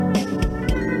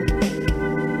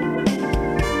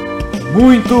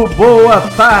Muito boa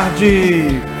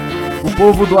tarde, o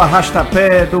povo do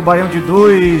arrastapé, do baião de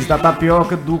dois, da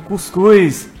tapioca, do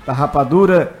cuscuz, da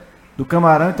rapadura, do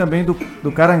camarão e também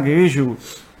do caranguejo.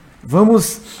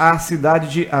 Vamos à cidade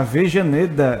de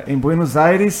Avejaneda, em Buenos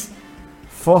Aires.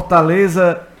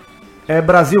 Fortaleza é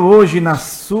Brasil hoje na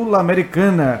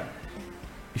Sul-Americana.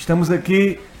 Estamos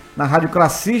aqui na Rádio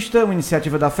Classista, uma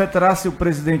iniciativa da FETRACE, o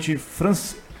presidente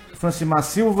Francimar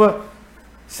Silva,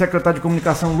 secretário de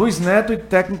comunicação Luiz Neto e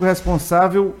técnico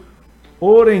responsável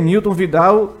Orenilton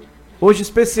Vidal. Hoje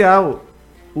especial,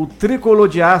 o Tricolor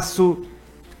de Aço,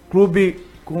 clube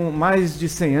com mais de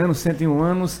 100 anos, 101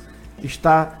 anos,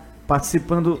 está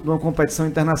participando de uma competição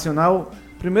internacional.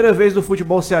 Primeira vez do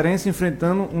futebol cearense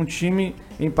enfrentando um time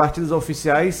em partidas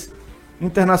oficiais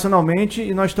internacionalmente,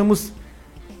 e nós estamos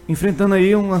enfrentando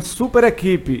aí uma super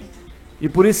equipe. E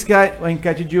por isso que a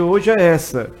enquete de hoje é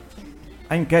essa.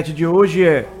 A enquete de hoje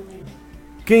é: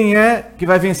 quem é que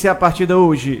vai vencer a partida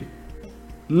hoje?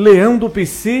 Leão do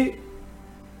Pici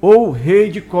ou Rei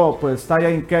de Copas? Está aí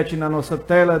a enquete na nossa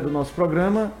tela do nosso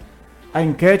programa. A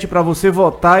enquete para você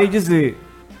votar e dizer: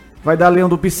 vai dar Leão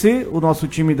do Pici, o nosso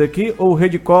time daqui, ou Rei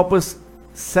de Copas,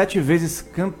 7 vezes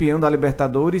campeão da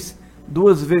Libertadores,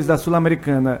 2 vezes da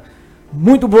Sul-Americana.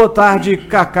 Muito boa tarde,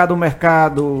 Cacá do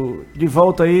Mercado. De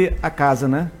volta aí a casa,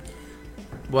 né?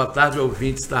 Boa tarde,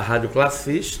 ouvintes da Rádio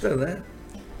Classista, né?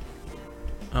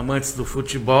 Amantes do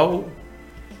futebol.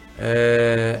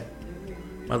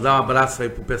 Mandar um abraço aí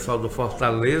pro pessoal do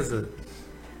Fortaleza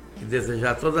e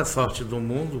desejar toda a sorte do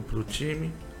mundo pro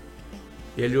time.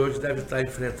 Ele hoje deve estar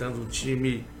enfrentando um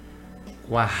time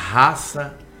com a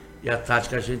raça e a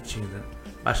tática argentina.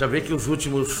 Basta ver que os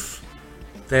últimos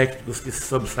técnicos que se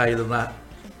sobressaíram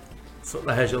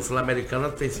na região sul-americana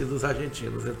têm sido os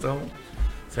argentinos. Então,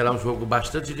 será um jogo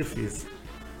bastante difícil.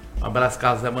 Um abraço,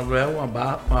 Carlos Emanuel.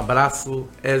 Um abraço,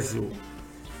 Ezio.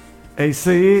 É isso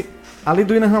aí. A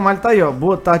Liduína Ramalho tá aí, ó.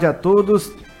 Boa tarde a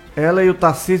todos. Ela e o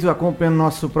Tarcísio acompanhando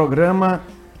nosso programa.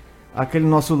 Aquele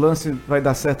nosso lance vai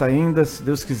dar certo ainda, se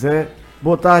Deus quiser.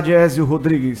 Boa tarde, Ezio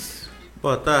Rodrigues.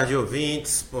 Boa tarde,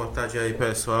 ouvintes. Boa tarde aí,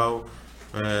 pessoal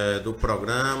do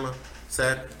programa.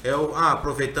 Certo?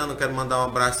 Aproveitando, quero mandar um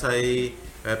abraço aí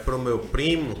pro meu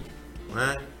primo,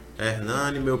 né?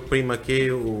 Hernani, meu primo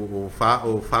aqui, o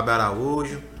Fábio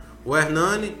Araújo. O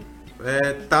Hernani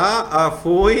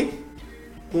foi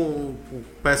com o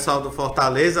pessoal do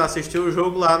Fortaleza assistir o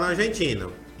jogo lá na Argentina,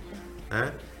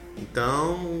 né?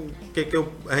 Então, o que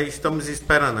estamos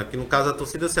esperando? Aqui no caso, a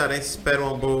torcida cearense espera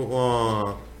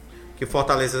que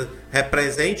Fortaleza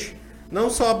represente não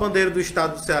só a bandeira do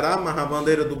estado do Ceará, mas a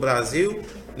bandeira do Brasil,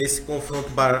 nesse confronto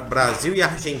Brasil e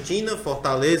Argentina,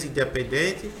 Fortaleza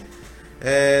Independente.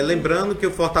 Lembrando que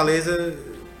o Fortaleza,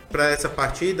 para essa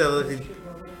partida,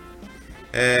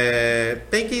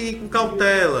 tem que ir com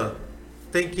cautela,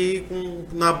 tem que ir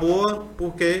na boa,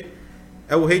 porque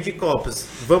é o Rei de Copas.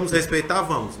 Vamos respeitar?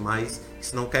 Vamos, mas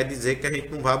isso não quer dizer que a gente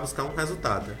não vai buscar um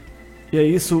resultado. E é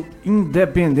isso,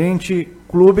 Independente,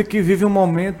 clube que vive um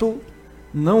momento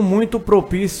não muito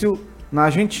propício na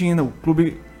Argentina. O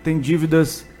clube tem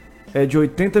dívidas de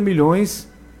 80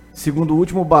 milhões, segundo o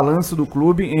último balanço do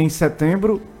clube, em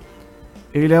setembro.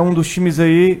 Ele é um dos times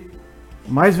aí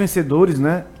mais vencedores,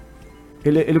 né?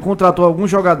 Ele contratou alguns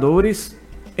jogadores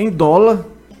em dólar,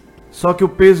 só que o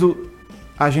peso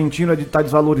argentino está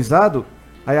desvalorizado,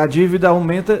 aí a dívida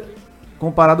aumenta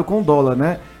comparado com o dólar,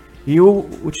 né? E o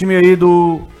time aí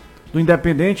do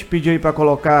Independente, pedi aí para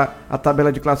colocar a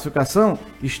tabela de classificação,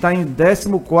 está em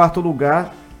 14º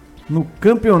lugar no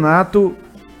campeonato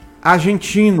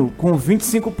argentino, com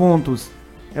 25 pontos.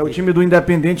 É o time do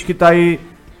Independente que está aí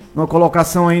numa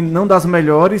colocação aí não das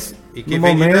melhores. E que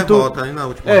vem de derrota aí na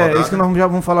última rodada. Isso que nós já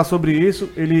vamos falar sobre isso.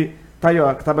 Ele tá aí, ó,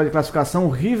 a tabela de classificação. O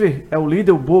River é o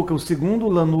líder, o Boca o segundo,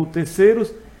 o Lanús terceiro,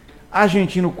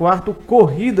 Argentino quarto,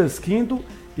 Corridas quinto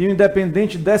e o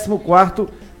Independente 14º.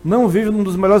 Não vive num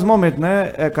dos melhores momentos,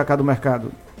 né, Cacá do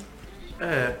Mercado?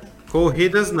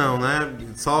 Corridas não, né?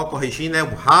 Só corrigindo, é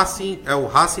o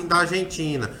Racing da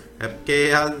Argentina. É porque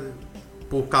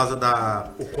por causa da...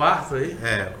 O quarto aí?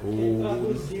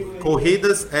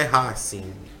 Corridas é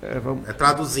Racing.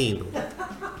 Traduzindo.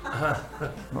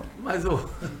 Mas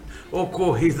o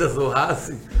Corridas ou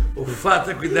Racing, o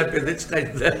fato é que o Independente está em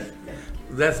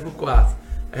 14º.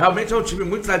 Realmente é um time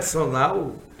muito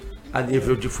tradicional a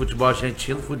nível de futebol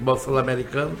argentino, futebol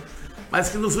sul-americano, mas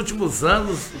que nos últimos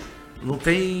anos não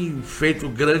tem feito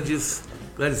grandes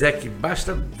equipes.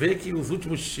 Basta ver que os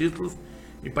últimos títulos,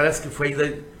 me parece que foi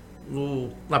ainda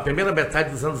na primeira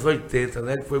metade dos anos 80,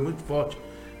 né? Ele foi muito forte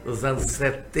nos anos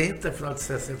 70, final de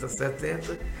 60,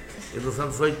 70 e nos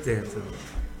anos 80.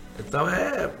 Então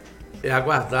é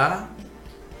aguardar,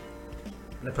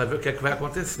 né, para ver o que é que vai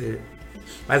acontecer.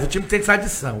 Mas o time tem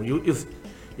tradição.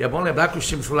 E é bom lembrar que os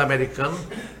times sul-americanos,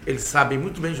 eles sabem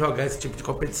muito bem jogar esse tipo de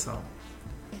competição.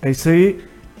 É isso aí.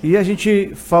 E a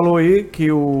gente falou aí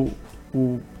que o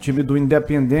time do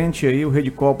Independente aí, o Rei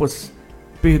de Copas,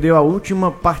 perdeu a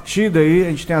última partida aí. A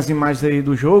gente tem as imagens aí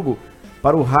do jogo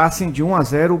para o Racing de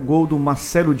 1-0, gol do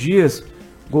Marcelo Dias,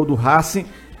 gol do Racing,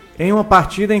 em uma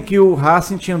partida em que o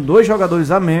Racing tinha 2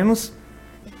 jogadores a menos.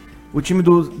 O time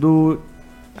do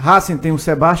Racing tem o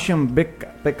Sebastian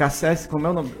Becassese, como é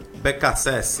o nome?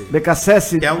 Becassese.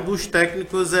 Que é um dos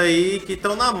técnicos aí que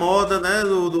estão na moda, né,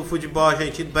 do futebol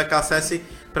argentino. Becassese,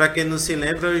 para quem não se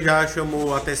lembra, já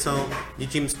chamou a atenção de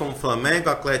times como Flamengo,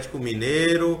 Atlético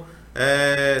Mineiro,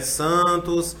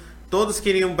 Santos. Todos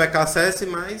queriam o Becassese,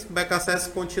 mas o Becassese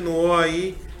continuou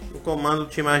aí no comando do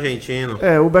time argentino.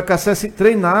 O Becassese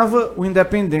treinava o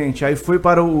Independente, aí foi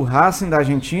para o Racing da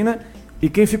Argentina, e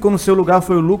quem ficou no seu lugar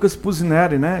foi o Lucas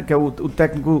Pusineri, né, que é o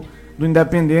técnico do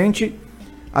Independente.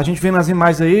 A gente vê nas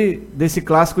imagens aí desse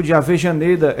clássico de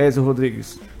Avejaneda, Ezio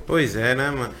Rodrigues. Pois é,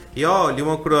 né, mano? E olha,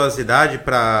 uma curiosidade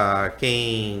para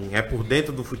quem é por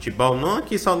dentro do futebol, não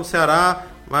aqui só no Ceará,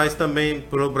 mas também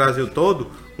pro Brasil todo,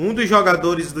 um dos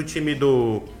jogadores do time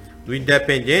do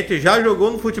Independente já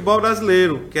jogou no futebol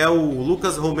brasileiro, que é o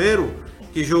Lucas Romero,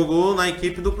 que jogou na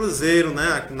equipe do Cruzeiro,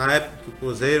 né? Na época que o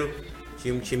Cruzeiro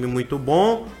tinha um time muito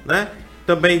bom, né?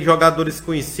 Também jogadores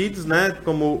conhecidos, né?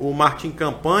 Como o Martim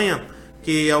Campanha,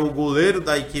 que é o goleiro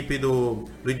da equipe do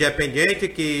Independiente,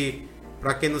 que,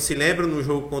 para quem não se lembra, no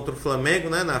jogo contra o Flamengo,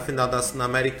 né, na final da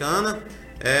Sul-Americana,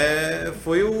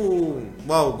 foi o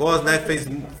algoz, né,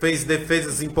 fez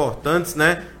defesas importantes,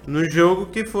 né, no jogo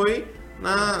que foi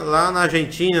lá na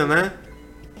Argentina, né.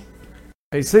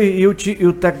 É isso aí. E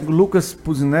o técnico Lucas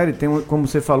Pusineri tem, como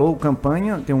você falou, o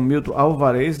Campanha, tem o Milton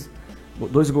Alvarez,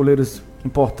 2 goleiros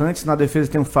importantes. Na defesa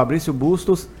tem o Fabrício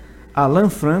Bustos, Alan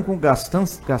Franco,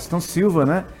 Gastão Silva,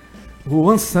 né?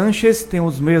 Juan Sanches, tem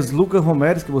os meias Lucas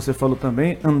Romero, que você falou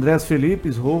também, Andrés Felipe,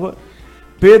 Rova,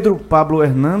 Pedro Pablo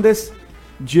Hernandes,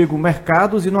 Diego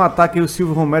Mercados, e no ataque o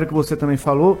Silvio Romero, que você também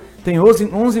falou, tem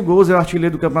 11 gols, é o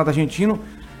artilheiro do Campeonato Argentino,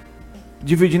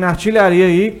 dividindo a artilharia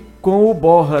aí com o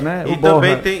Borja, né? E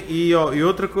também tem,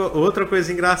 outra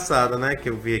coisa engraçada, né, que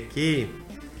eu vi aqui,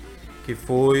 que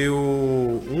foi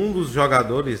um dos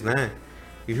jogadores, né,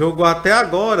 que jogou até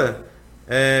agora,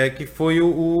 que foi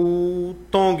o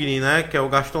Tongni, né? Que é o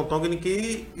Gaston Tongni,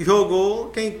 que jogou.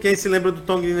 Quem se lembra do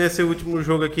Tongni nesse último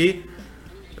jogo aqui,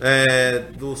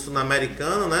 do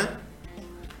Sul-Americano, né?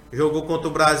 Jogou contra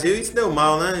o Brasil e se deu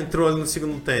mal, né? Entrou ali no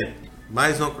segundo tempo.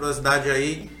 Mais uma curiosidade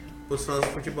aí para os fãs do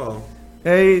futebol.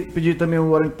 E pedir também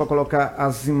o Orange para colocar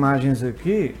as imagens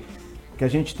aqui, que a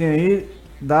gente tem aí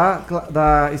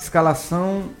da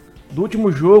escalação do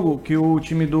último jogo que o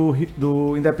time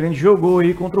do Independente jogou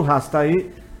aí contra o Racing. Tá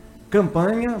aí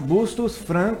Campanha, Bustos,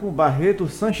 Franco, Barreto,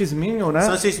 Sanches Minho, né?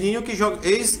 Sanches Minho, que joga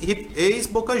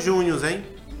ex-Boca Juniors, hein?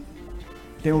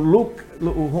 Tem o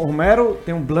Romero,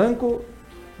 tem o Blanco,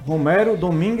 Romero,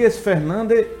 Domingues,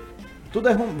 Fernandes. Tudo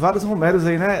vários Romeros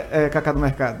aí, né, Cacá do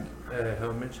Mercado?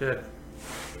 Realmente é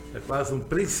quase um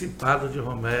principado de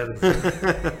Romero.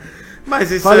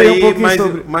 Mas isso Falei aí, um pouquinho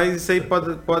sobre... mas isso aí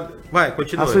pode... Vai,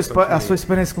 continua. A sua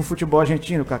experiência com o futebol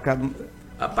argentino, Cacá?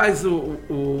 Rapaz,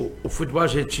 o futebol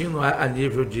argentino a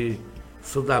nível de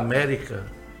Sudamérica,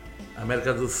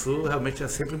 América do Sul, realmente é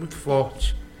sempre muito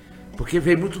forte. Porque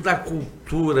vem muito da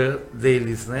cultura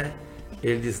deles, né?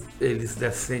 Eles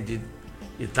descendem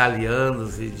de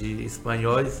italianos e de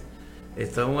espanhóis.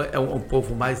 Então é um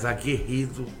povo mais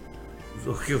aguerrido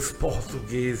do que os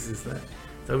portugueses, né?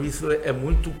 Então isso é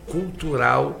muito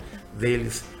cultural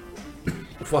deles.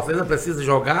 O Fortaleza precisa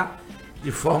jogar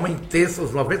de forma intensa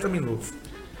os 90 minutos.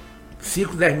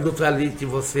 5, 10 minutos ali que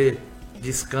você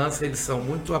descansa, eles são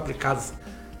muito aplicados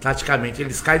taticamente.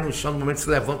 Eles caem no chão, no momento que se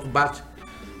levantam, bate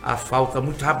a falta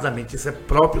muito rapidamente. Isso é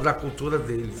próprio da cultura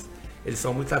deles. Eles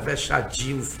são muito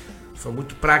avexadios, são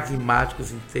muito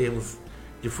pragmáticos em termos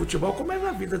de futebol, como é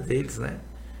na vida deles, né?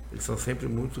 Eles são sempre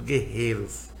muito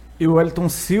guerreiros. E o Wellington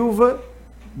Silva,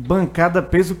 bancada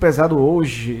peso pesado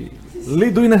hoje.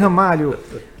 Liduína Ramalho,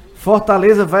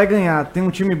 Fortaleza vai ganhar, tem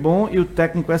um time bom e o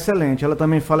técnico excelente. Ela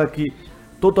também fala que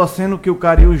tô torcendo que o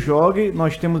Caril jogue,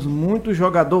 nós temos muito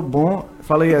jogador bom.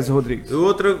 Fala aí, Ezio Rodrigues. E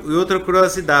outra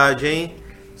curiosidade, hein,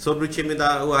 sobre o time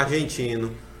do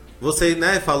argentino. Você,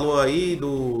 né, falou aí do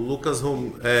Lucas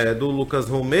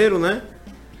Romero, né,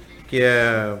 que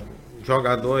é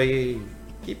jogador aí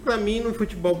que pra mim no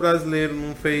futebol brasileiro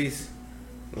não fez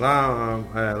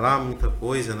lá muita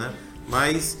coisa, né,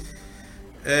 mas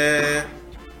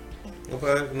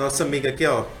Nossa amiga aqui,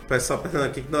 ó. O pessoal pensando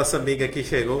aqui que nossa amiga aqui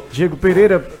chegou. Diego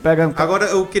Pereira pega. Agora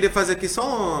eu queria fazer aqui só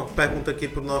uma pergunta aqui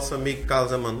pro nosso amigo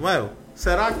Carlos Emanuel.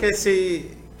 Será que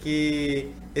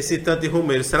esse tanto de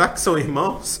Romero, será que são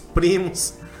irmãos,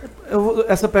 primos?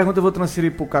 Essa pergunta eu vou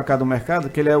transferir pro Cacá do Mercado,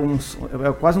 que ele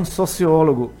é quase um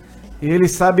sociólogo. E ele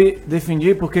sabe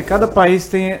definir, porque cada país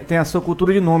tem a sua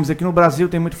cultura de nomes. Aqui no Brasil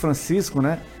tem muito Francisco,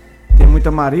 né? Tem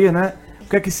muita Maria, né? O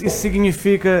que é que isso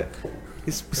significa,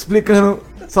 explicando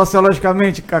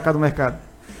sociologicamente, Cacá do Mercado?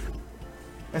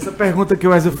 Essa pergunta que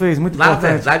o Ezio fez, muito importante. Na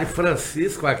verdade,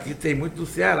 Francisco aqui tem muito do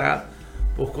Ceará,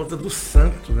 por conta do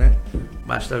santo, né?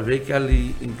 Basta ver que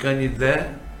ali em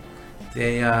Canidé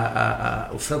tem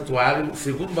o santuário, o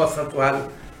segundo maior santuário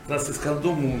franciscano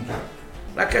do mundo.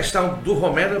 Na questão do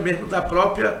Romero, mesmo da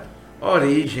própria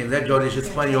origem, né? De origem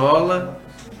espanhola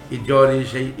e de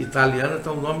origem italiana,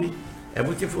 então o nome é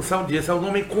muito em função disso, é um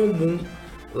nome comum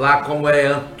lá, como é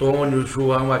Antônio,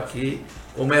 João aqui,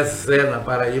 como é Zé na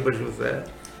Paraíba, José,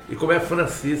 e como é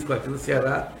Francisco aqui no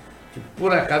Ceará, que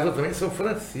por acaso eu também sou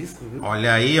Francisco, viu?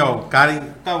 Olha aí, ó, o cara,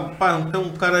 então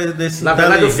um cara desse. Na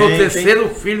verdade, eu sou o terceiro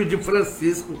filho de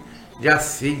Francisco de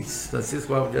Assis,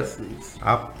 Francisco Alves de Assis.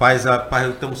 Rapaz,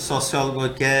 eu tenho um sociólogo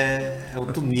aqui, é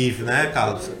outro nível, né,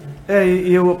 Carlos?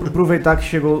 E eu aproveitar que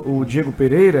chegou o Diego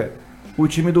Pereira, o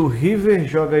time do River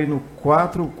joga aí no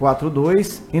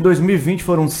 4-4-2. Em 2020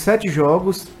 foram 7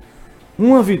 jogos,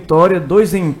 1 vitória,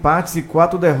 2 empates e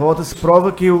 4 derrotas.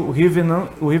 Prova que o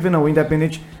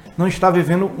Independente não está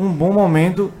vivendo um bom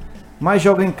momento, mas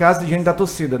joga em casa diante da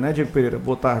torcida, né, Diego Pereira?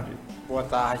 Boa tarde. Boa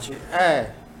tarde. É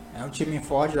um time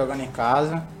forte jogando em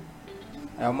casa.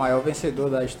 É o maior vencedor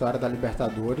da história da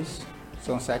Libertadores.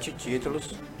 São 7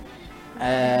 títulos.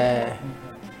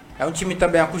 É um time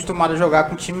também acostumado a jogar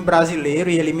com time brasileiro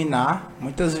e eliminar.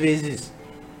 Muitas vezes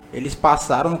eles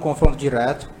passaram no confronto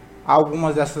direto.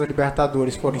 Algumas dessas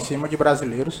Libertadores foram em cima de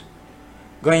brasileiros.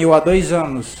 Ganhou há 2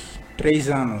 anos, 3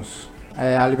 anos,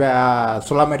 a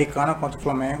Sul-Americana contra o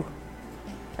Flamengo.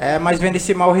 Mas vendo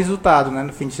esse mau resultado, né,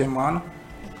 no fim de semana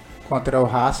contra o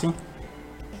Racing.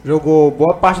 Jogou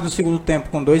boa parte do segundo tempo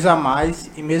com 2 a mais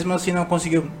e mesmo assim não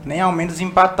conseguiu nem ao menos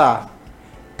empatar.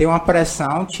 Tem uma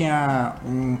pressão, tinha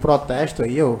um protesto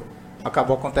aí,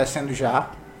 acabou acontecendo já,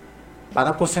 lá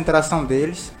na concentração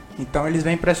deles, então eles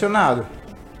vêm pressionados.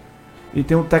 E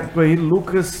tem um técnico aí,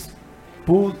 Lucas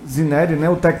Puzineri, né?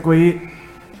 O técnico aí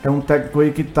é um técnico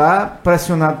aí que está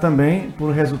pressionado também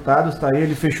por resultados, tá aí,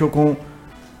 ele fechou com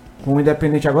o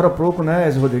Independente agora há pouco, né,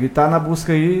 Ezio Rodrigues? Está na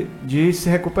busca aí de se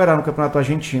recuperar no Campeonato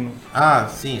Argentino. Ah,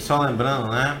 sim, só lembrando,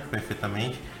 né,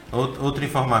 perfeitamente. Outra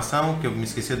informação que eu me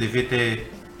esqueci, eu devia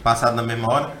ter passado na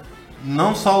mesma hora.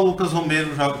 Não só o Lucas Romero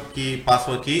que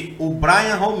passou aqui, o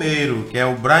Brian Romero, que é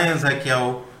o Brian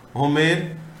Ezequiel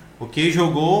Romero, o que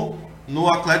jogou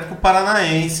no Atlético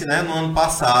Paranaense, né, no ano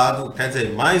passado. Quer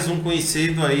dizer, mais um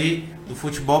conhecido aí do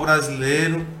futebol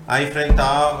brasileiro a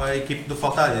enfrentar a equipe do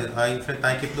Fortaleza.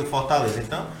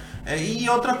 Então, e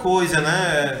outra coisa,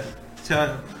 né,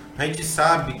 a gente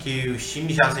sabe que os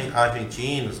times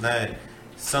argentinos, né,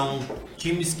 são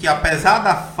times que, apesar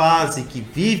da fase que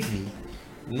vive,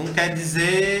 não quer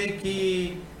dizer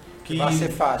que vai ser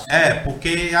fácil.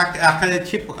 Porque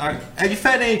é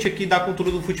diferente aqui da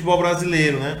cultura do futebol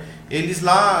brasileiro, né? Eles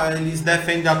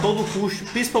defendem a todo custo,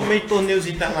 principalmente torneios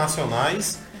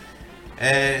internacionais.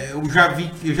 Eu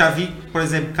já vi, por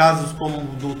exemplo, casos como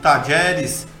o do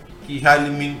Tajeres, que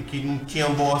não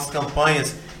tinham boas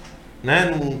campanhas,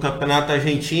 né, no campeonato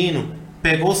argentino,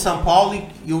 pegou São Paulo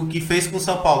e o que fez com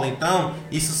São Paulo. Então,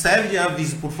 isso serve de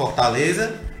aviso para o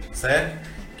Fortaleza, certo?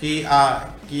 Que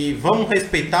vamos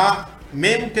respeitar,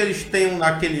 mesmo que eles tenham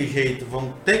daquele jeito,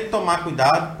 vamos ter que tomar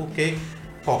cuidado, porque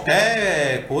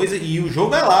qualquer coisa, e o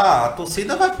jogo é lá, a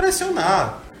torcida vai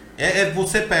pressionar.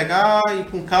 Você pegar e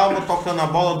com calma, tocando a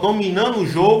bola, dominando o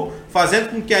jogo, fazendo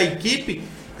com que a equipe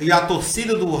e a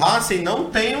torcida do Racing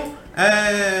não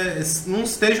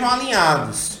estejam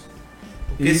alinhados.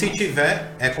 Porque se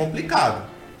tiver, é complicado.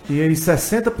 E aí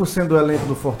 60% do elenco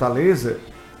do Fortaleza,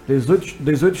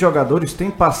 18 jogadores, têm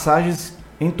passagens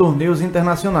em torneios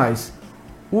internacionais.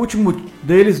 O último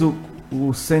deles,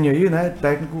 o Senna aí, né,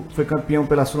 técnico, foi campeão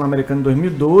pela Sul-Americana em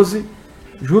 2012,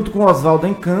 junto com o Oswaldo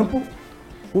em campo.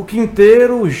 O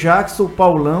Quinteiro, o Jackson, o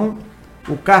Paulão,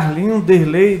 o Carlinho,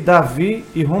 Derlei, Davi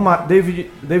e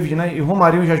David, né, e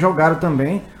Romarinho já jogaram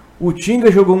também. O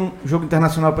Tinga jogou um jogo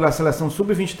internacional pela seleção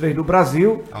sub-23 do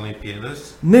Brasil.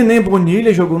 Olimpíadas. Neném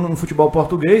Bonilha jogou no futebol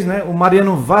português, né? O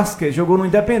Mariano Vázquez jogou no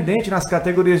Independente, nas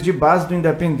categorias de base do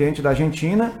Independente da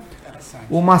Argentina.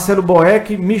 O Marcelo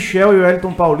Boeck, Michel e o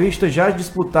Wellington Paulista já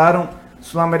disputaram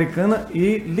Sul-Americana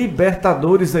e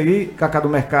Libertadores aí, Cacá do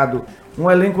Mercado. Um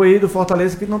elenco aí do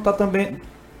Fortaleza que não está também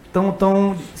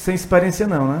tão sem experiência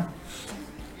não, né?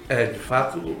 De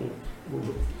fato,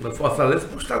 o Fortaleza,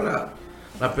 por estar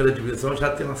na primeira divisão, já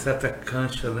tem uma certa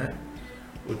cancha, né?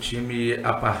 O time,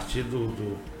 a partir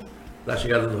da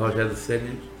chegada do Rogério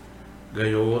Ceni,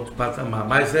 ganhou outro patamar.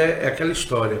 Mas é aquela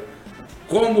história.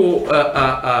 Como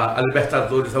a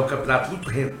Libertadores é um campeonato muito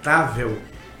rentável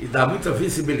e dá muita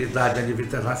visibilidade a nível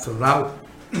internacional,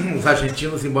 os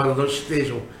argentinos, embora não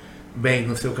estejam bem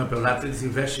no seu campeonato, eles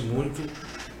investem muito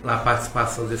na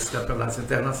participação desses campeonatos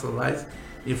internacionais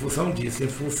em função disso, em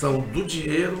função do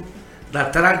dinheiro, da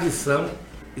tradição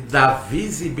e da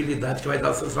visibilidade que vai dar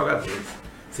aos seus jogadores.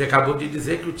 Você acabou de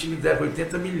dizer que o time deve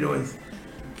 80 milhões,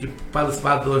 que para os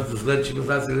padrões dos grandes times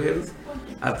brasileiros,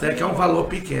 até que é um valor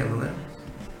pequeno, né?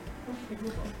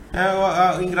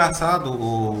 Engraçado,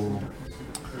 o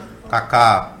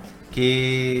Cacá,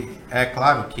 que é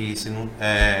claro que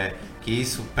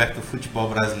isso perto do futebol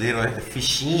brasileiro é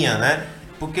fichinha, né?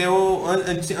 Porque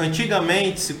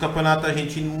antigamente, se o campeonato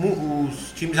argentino,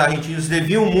 os times argentinos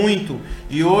deviam muito,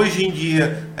 e hoje em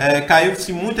dia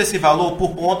caiu-se muito esse valor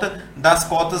por conta das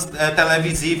cotas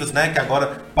televisivas, né? Que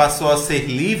agora passou a ser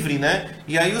livre, né?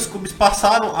 E aí os clubes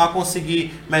passaram a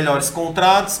conseguir melhores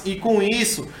contratos, e com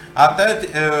isso,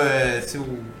 até se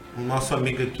o nosso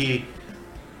amigo aqui,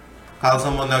 Carlos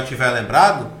Emanuel, tiver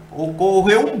lembrado,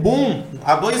 ocorreu um boom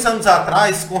há 2 anos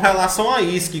atrás com relação a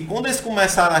isso, que quando eles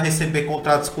começaram a receber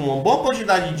contratos com uma boa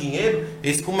quantidade de dinheiro,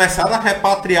 eles começaram a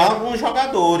repatriar alguns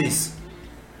jogadores,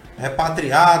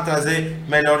 trazer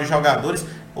melhores jogadores.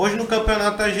 Hoje no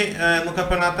campeonato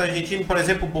argentino, por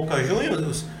exemplo, o Boca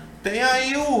Juniors, tem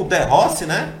aí o De Rossi,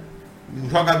 né? Um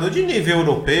jogador de nível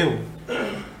europeu.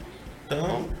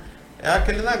 Então, é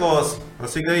aquele negócio.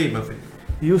 Prossiga aí, meu filho.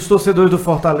 E os torcedores do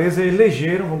Fortaleza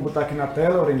elegeram, vamos botar aqui na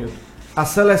tela, Aurenildo, a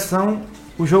seleção,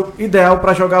 o jogo ideal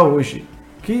para jogar hoje.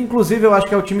 Que inclusive eu acho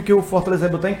que é o time que o Fortaleza vai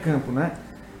botar em campo, né?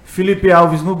 Felipe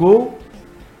Alves no gol,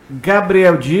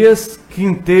 Gabriel Dias,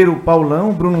 Quinteiro,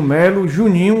 Paulão, Bruno Melo,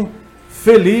 Juninho,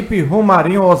 Felipe,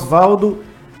 Romarinho, Osvaldo,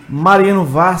 Mariano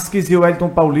Vasquez e o Wellington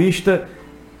Paulista.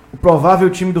 O provável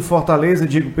time do Fortaleza,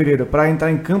 Diego Pereira, para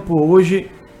entrar em campo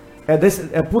hoje.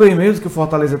 É por aí mesmo que o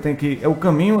Fortaleza tem que... É o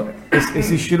caminho,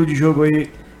 esse estilo de jogo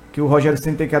aí que o Rogério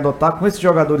Ceni tem que adotar com esses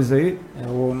jogadores aí.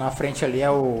 Na frente ali é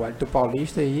o Wellington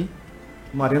Paulista e...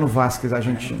 Mariano Vasquez,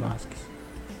 argentino.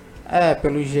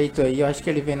 Pelo jeito aí, eu acho que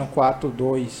ele vem no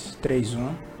 4-2-3-1,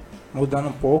 mudando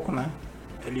um pouco, né?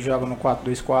 Ele joga no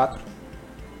 4-2-4.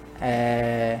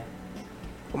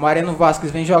 O Mariano Vasquez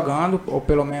vem jogando, ou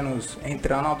pelo menos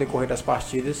entrando ao decorrer das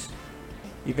partidas,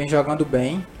 e vem jogando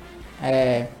bem.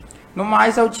 No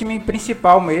mais é o time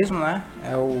principal mesmo, né?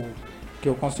 É o que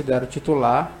eu considero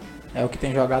titular, é o que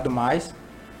tem jogado mais.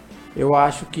 Eu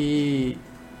acho que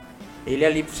ele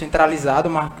ali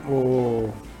centralizado, o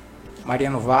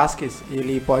Mariano Vasquez,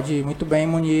 ele pode muito bem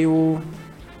munir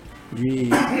de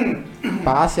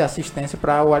passe e assistência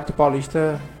para o Wellington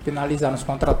Paulista finalizar nos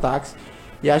contra-ataques.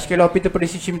 E acho que ele opta por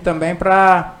esse time também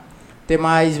para ter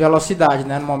mais velocidade,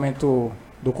 né, no momento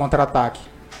do contra-ataque.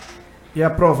 E a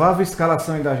provável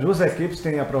escalação das duas equipes,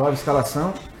 tem a provável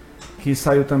escalação que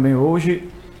saiu também hoje.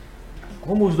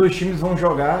 Como os dois times vão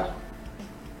jogar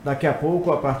daqui a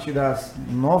pouco, a partir das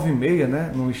 9h30,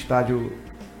 né? No estádio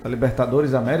da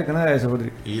Libertadores América, né, Ezio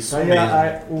Rodrigues? Isso aí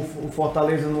mesmo. O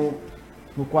Fortaleza no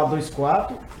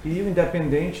 4-2-4 e o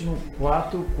Independente no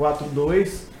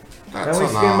 4-4-2.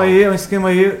 É um esquema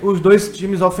aí, os dois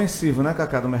times ofensivos, né,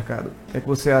 Cacá do Mercado? O que é que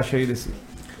você acha aí desse?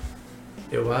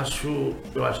 Eu acho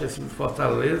esse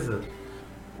Fortaleza,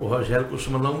 o Rogério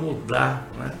costuma não mudar,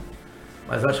 né?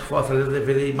 Mas acho que o Fortaleza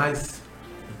deveria ir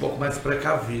um pouco mais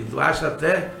precavido. Acho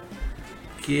até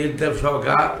que ele deve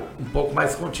jogar um pouco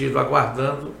mais contido,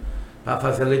 aguardando para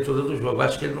fazer a leitura do jogo.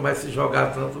 Acho que ele não vai se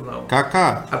jogar tanto, não.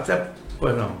 Cacá.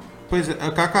 Pois não. Pois é,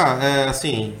 Cacá,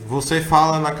 assim, você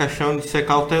fala na questão de ser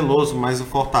cauteloso, mas o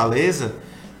Fortaleza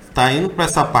está indo para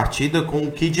essa partida com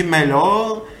o que de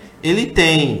melhor ele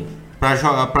tem para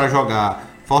jogar.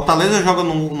 Fortaleza joga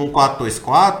num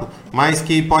 4-2-4, mas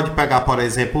que pode pegar, por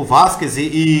exemplo, o Vasquez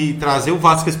e trazer o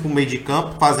Vasquez para o meio de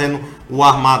campo, fazendo o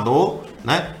armador,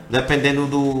 né?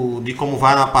 Dependendo de como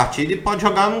vai na partida, e pode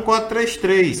jogar num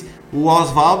 4-3-3. O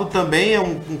Osvaldo também é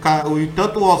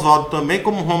tanto o Osvaldo também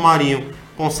como o Romarinho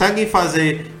conseguem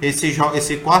fazer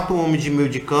esse quarto homem de meio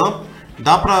de campo.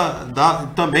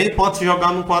 Também pode se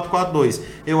jogar no 4-4-2.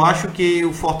 Eu acho que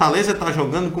o Fortaleza está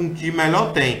jogando com o que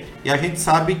melhor tem. E a gente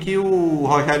sabe que o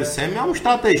Rogério Ceni é um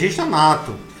estrategista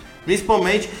nato.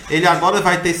 Principalmente, ele agora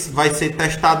vai ser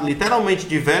testado literalmente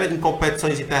em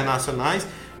competições internacionais.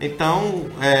 Então,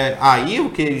 aí o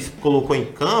que ele colocou em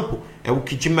campo é o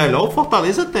que de melhor o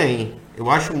Fortaleza tem. Eu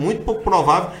acho muito pouco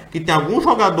provável que tenha algum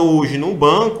jogador hoje no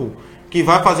banco que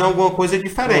vai fazer alguma coisa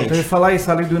diferente. Eu ia falar isso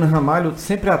ali do Ina Ramalho,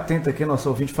 sempre atento aqui, nosso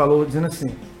ouvinte falou, dizendo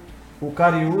assim, o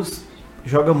Cariús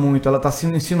joga muito, ela está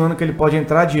insinuando que ele pode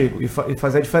entrar, Diego, e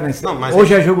fazer a diferença. Não,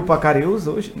 hoje é jogo para Cariús,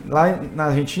 hoje, lá na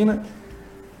Argentina?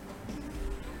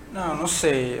 Não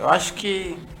sei, eu acho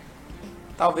que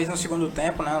talvez no segundo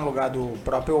tempo, né, no lugar do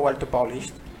próprio Wellington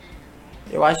Paulista.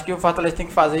 Eu acho que o Fortaleza tem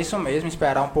que fazer isso mesmo,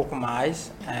 esperar um pouco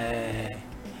mais.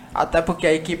 Até porque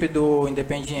a equipe do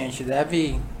Independiente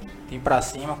deve ir para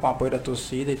cima com o apoio da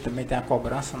torcida e também tem a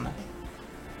cobrança, né?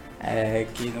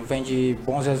 Que não vem de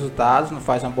bons resultados, não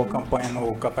faz uma boa campanha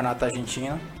no Campeonato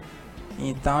Argentino.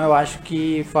 Então eu acho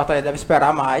que o Fortaleza deve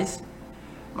esperar mais.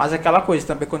 Mas aquela coisa,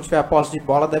 também quando tiver a posse de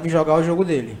bola, deve jogar o jogo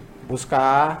dele.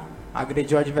 Buscar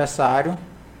agredir o adversário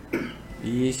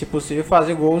e, se possível,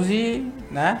 fazer gols e,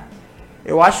 né?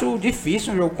 Eu acho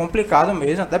difícil, um jogo complicado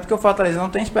mesmo, até porque o Fortaleza não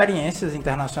tem experiências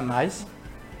internacionais.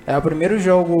 É o primeiro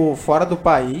jogo fora do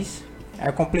país,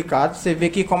 é complicado. Você vê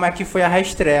que como é que foi a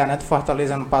reestreia, né, do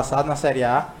Fortaleza ano passado na Série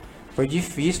A. Foi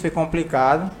difícil, foi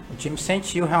complicado, o time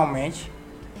sentiu realmente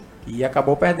e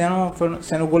acabou perdendo,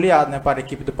 sendo goleado, né, para a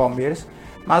equipe do Palmeiras.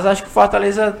 Mas acho que o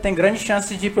Fortaleza tem grande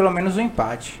chance de pelo menos um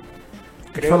empate.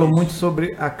 A gente falou muito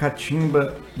sobre a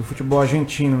catimba do futebol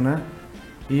argentino, né?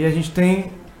 E a gente tem,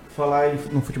 falar aí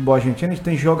no futebol argentino, a gente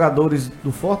tem jogadores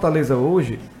do Fortaleza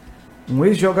hoje, um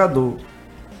ex-jogador,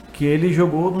 que ele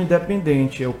jogou no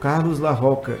Independente, é o Carlos La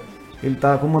Roca. Ele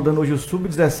está comandando hoje o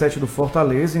Sub-17 do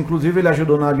Fortaleza, inclusive ele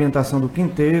ajudou na ambientação do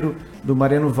Quinteiro, do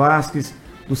Mariano Vasquez,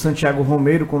 do Santiago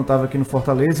Romero, quando estava aqui no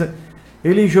Fortaleza.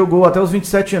 Ele jogou até os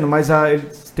 27 anos, mas ele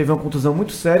teve uma contusão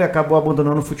muito séria, acabou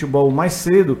abandonando o futebol mais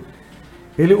cedo.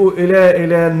 Ele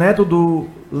é neto do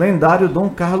lendário Dom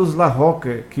Carlos La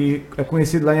Roca, que é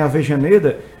conhecido lá em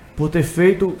Avejaneda por ter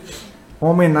feito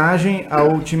uma homenagem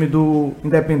ao time do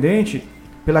Independente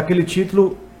pelo aquele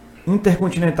título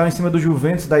intercontinental em cima do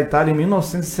Juventus da Itália em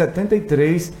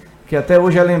 1973, que até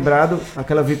hoje é lembrado,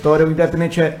 aquela vitória. O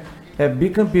Independente é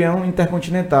bicampeão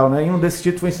intercontinental, né? E um desses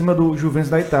títulos foi em cima do Juventus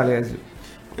da Itália, Ezio.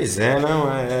 Pois não,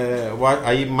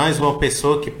 aí mais uma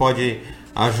pessoa que pode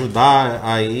ajudar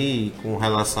aí com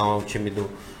relação ao time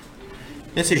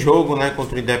nesse jogo, né,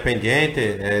 contra o Independiente.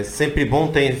 É sempre bom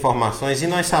ter informações e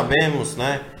nós sabemos,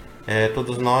 né,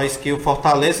 todos nós, que o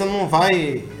Fortaleza não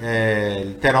vai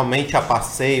literalmente a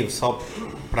passeio só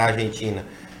para a Argentina.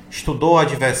 Estudou o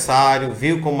adversário,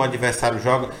 viu como o adversário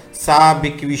joga,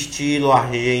 sabe que o estilo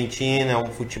argentino é um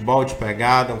futebol de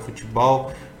pegada, é um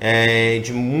futebol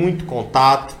de muito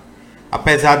contato.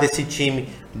 Apesar desse time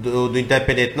do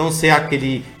Independente não ser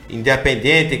aquele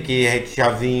Independente que a gente já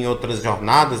viu em outras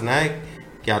jornadas, né?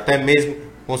 Que até mesmo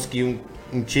conseguiu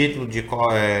um título de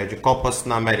Copa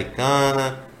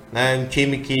Sul-Americana, né? Um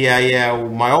time que aí é o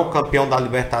maior campeão da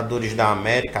Libertadores da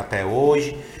América até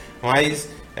hoje. Mas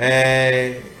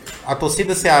a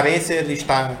torcida cearense ele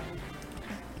está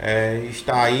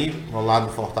aí ao lado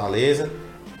do Fortaleza.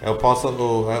 Eu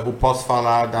posso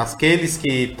falar daqueles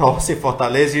que torcem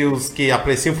Fortaleza e os que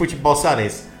apreciam o futebol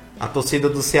cearense. A torcida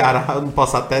do Ceará, eu não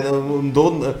posso até,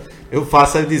 eu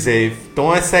faço a dizer,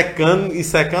 estão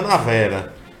secando a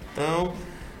vera. Então,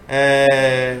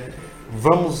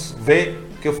 vamos ver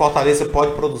o que o Fortaleza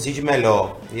pode produzir de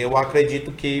melhor. E eu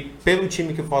acredito que pelo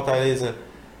time que o Fortaleza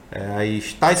aí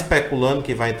está especulando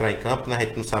que vai entrar em campo, né? A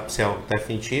gente não sabe se é o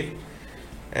definitivo,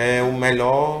 é o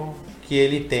melhor que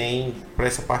ele tem para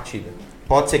essa partida.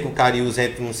 Pode ser que o Cariús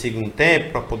entre no segundo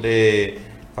tempo para poder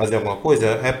fazer alguma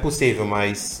coisa? É possível,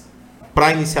 mas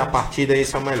para iniciar a partida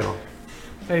esse é o melhor.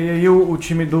 E aí o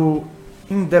time do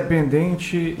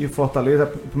Independente e Fortaleza,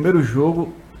 o primeiro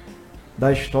jogo da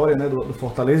história, né, do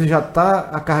Fortaleza, já está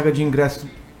a carga de ingressos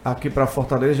aqui para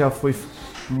Fortaleza, já foi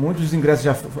muitos ingressos,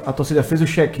 a torcida fez o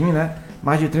check-in, né,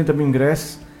 mais de 30 mil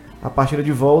ingressos, a partida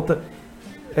de volta.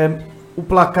 O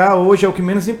placar hoje é o que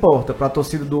menos importa para a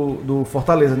torcida do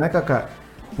Fortaleza, né, Cacá?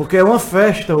 Porque é uma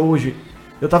festa hoje.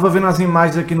 Eu tava vendo as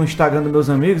imagens aqui no Instagram dos meus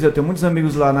amigos, eu tenho muitos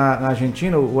amigos lá na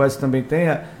Argentina, o Ezio também tem,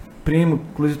 primo,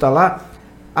 inclusive tá lá.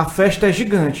 A festa é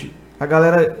gigante. A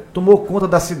galera tomou conta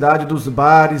da cidade, dos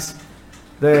bares,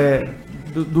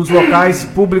 dos locais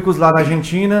públicos lá na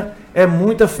Argentina. É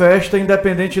muita festa,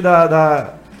 independente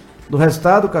do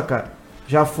resultado, Cacá.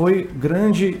 Já foi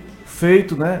grande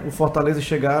feito, né, o Fortaleza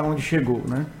chegar onde chegou,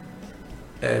 né?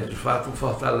 De fato, o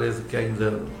Fortaleza, que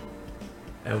ainda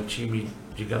é um time,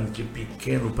 digamos que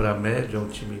pequeno para médio, é um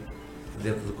time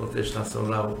dentro do contexto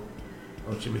nacional,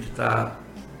 é um time que está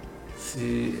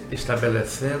se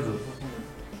estabelecendo,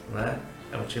 né?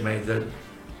 É um time ainda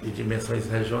e dimensões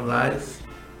regionais,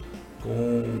 com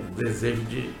o desejo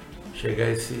de chegar a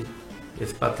esse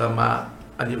patamar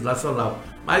a nível nacional.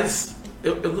 Mas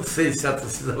eu não sei se a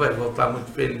torcida vai voltar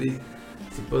muito feliz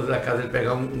se por acaso ele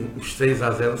pegar uns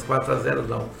 3-0, uns 4-0,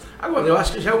 não. Agora, eu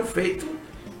acho que já é um feito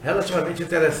relativamente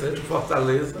interessante o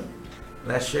Fortaleza,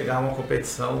 né, chegar a uma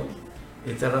competição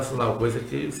internacional, coisa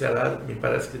que o Ceará me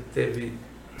parece que teve.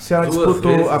 O Ceará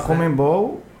disputou vezes, a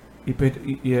Conmebol e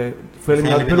foi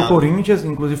eliminado pelo Corinthians,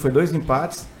 inclusive foi 2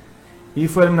 empates, e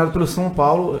foi eliminado pelo São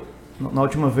Paulo na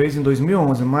última vez em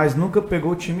 2011, mas nunca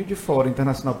pegou time de fora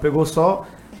internacional, pegou só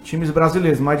times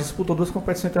brasileiros, mas disputou 2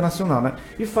 competições internacionais, né?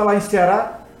 E falar em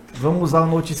Ceará, vamos usar o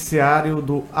noticiário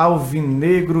do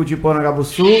Alvinegro de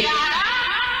Porangabuçu,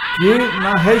 que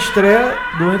na reestreia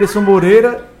do Anderson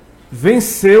Moreira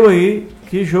venceu aí,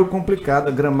 que jogo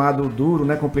complicado, gramado duro,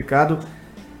 né, complicado.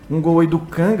 Um gol aí do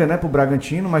Canga, né, pro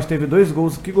Bragantino, mas teve 2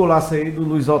 gols, que golaço aí do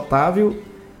Luiz Otávio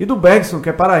e do Bergson, que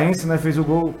é paraense, né, fez o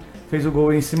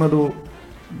gol em cima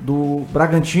do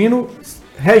Bragantino.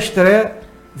 Reestreia,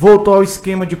 voltou ao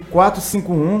esquema de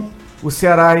 4-5-1, o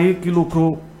Ceará aí que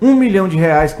lucrou R$1 milhão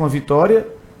com a vitória,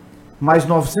 mais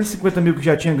 950 mil que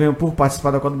já tinha ganho por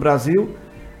participar da Copa do Brasil,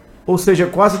 ou seja,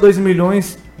 quase 2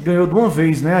 milhões ganhou de uma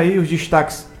vez, né? Aí os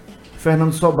destaques: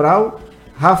 Fernando Sobral,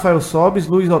 Rafael Sobes,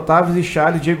 Luiz Otávio e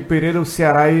Charles, Diego Pereira. O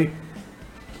Ceará aí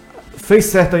fez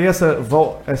certo aí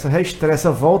essa reestreia,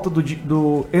 essa volta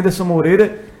do Anderson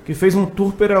Moreira, que fez um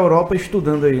tour pela Europa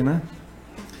estudando aí, né?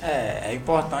 É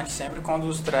importante sempre quando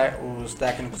os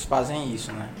técnicos fazem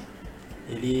isso, né?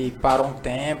 Ele parou um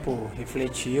tempo,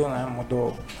 refletiu, né?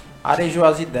 Mudou, arejou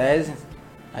as ideias.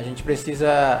 A gente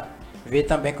precisa ver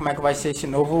também como é que vai ser esse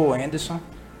novo Anderson.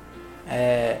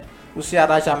 O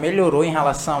Ceará já melhorou em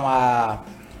relação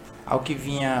ao que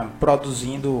vinha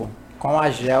produzindo com a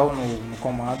Gel no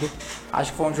comando.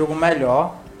 Acho que foi um jogo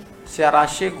melhor. O Ceará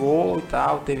chegou e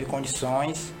tal, teve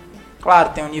condições. Claro,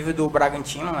 tem o nível do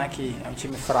Bragantino, né, que é um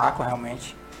time fraco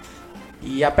realmente.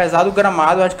 E apesar do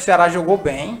gramado, acho que o Ceará jogou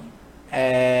bem.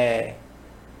 É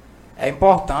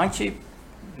importante,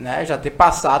 né, já ter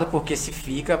passado, porque se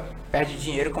fica, perde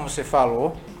dinheiro, como você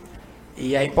falou.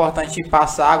 E é importante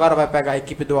passar. Agora vai pegar a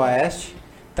equipe do Oeste.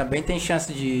 Também tem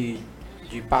chance de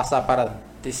passar para a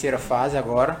terceira fase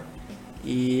agora.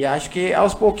 E acho que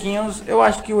aos pouquinhos, eu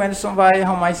acho que o Anderson vai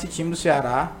arrumar esse time do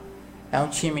Ceará. É um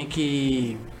time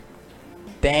que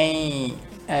tem,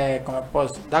 como eu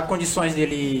posso, dá condições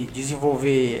dele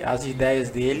desenvolver as ideias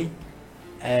dele.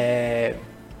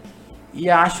 E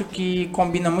acho que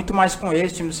combina muito mais com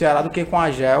esse time do Ceará do que com a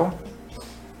Gel.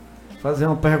 Fazer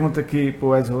uma pergunta aqui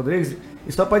pro Ezio Rodrigues.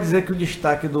 E só para dizer que o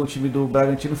destaque do time do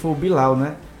Bragantino foi o Bilal,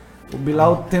 né? O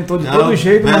Bilal tentou de todo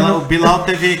jeito, mas não... O Bilal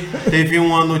teve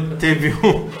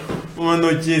uma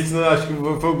notícia, acho que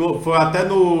foi até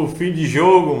no fim de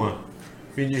jogo, mano.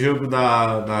 Fim de jogo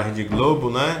da Rede Globo,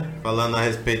 né? Falando a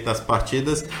respeito das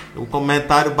partidas. Um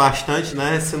comentário bastante,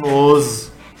 né,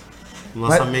 sinuoso.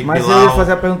 Nosso amigo mas Bilal. Eu ia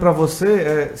fazer a pergunta pra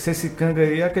você, se esse Canga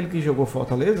aí é aquele que jogou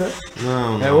Fortaleza?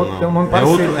 Não. Tem um nome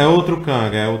parecido. É outro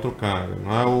Canga.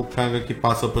 Não é o Canga que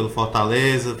passou pelo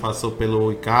Fortaleza, passou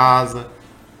pelo Icasa.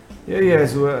 E aí,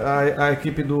 Ezio, a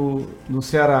equipe do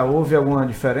Ceará, houve alguma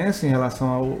diferença em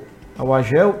relação ao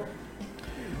Agel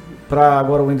para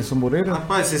agora o Anderson Moreira?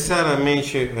 Rapaz,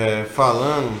 sinceramente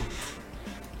falando,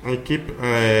 a equipe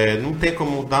não tem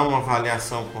como dar uma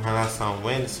avaliação com relação ao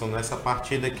Anderson nessa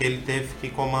partida que ele teve que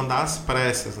comandar às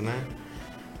pressas, né?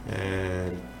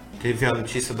 Teve a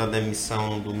notícia da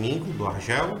demissão no domingo do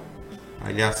Argel,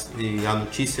 e a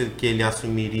notícia que ele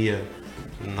assumiria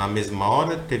na mesma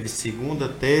hora. Teve segunda,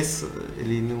 terça,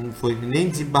 ele não foi, nem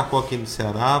desembarcou aqui no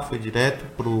Ceará, foi direto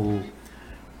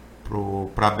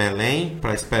para Belém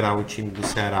para esperar o time do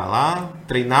Ceará lá.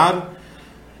 Treinaram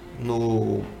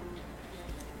no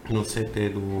CT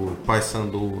do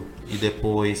Paysandu e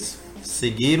depois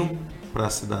seguiram para a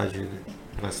cidade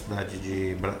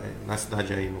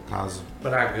aí, no caso,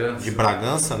 de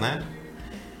Bragança, né?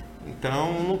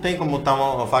 Então não tem como estar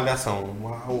uma avaliação.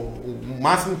 O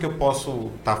máximo que eu posso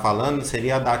estar falando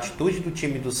seria da atitude do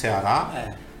time do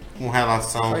Ceará com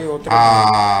relação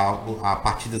a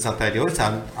partidas anteriores.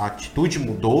 A atitude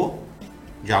mudou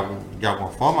de alguma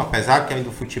forma, apesar que ainda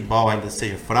o futebol ainda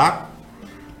seja fraco,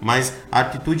 mas a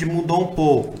atitude mudou um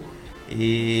pouco.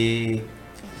 E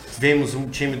vemos um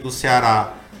time do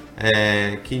Ceará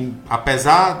que,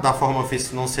 apesar da forma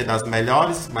física não ser das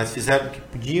melhores, mas fizeram o que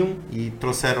podiam e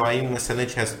trouxeram aí um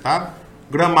excelente resultado.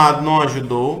 O gramado não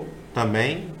ajudou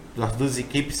também. As duas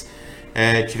equipes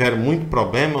tiveram muito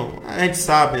problema. A gente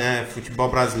sabe, né? Futebol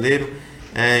brasileiro,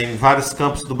 em vários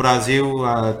campos do Brasil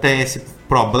tem esse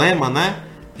problema, né?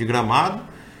 De gramado.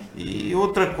 E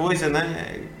outra coisa,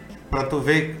 né? Pra tu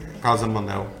ver, Carlos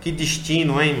Emanuel, que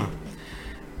destino, hein, mano?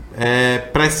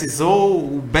 Precisou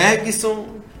o Bergson,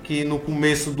 que no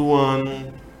começo do ano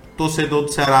o torcedor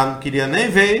do Ceará não queria nem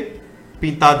ver,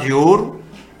 pintar de ouro,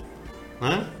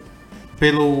 né?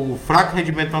 Pelo fraco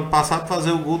rendimento do ano passado,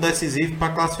 fazer o gol decisivo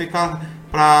para classificar,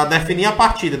 para definir a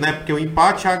partida, né? Porque o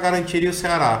empate já garantiria o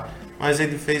Ceará. Mas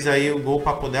ele fez aí o gol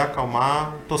para poder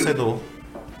acalmar o torcedor.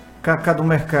 Cacá do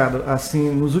Mercado,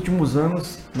 assim, nos últimos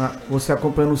anos, você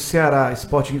acompanhando o Ceará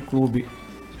Sporting Clube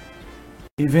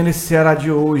e vendo esse Ceará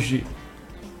de hoje,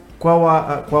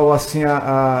 qual assim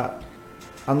a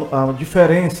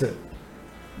diferença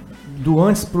do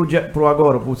antes pro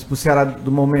agora, pro Ceará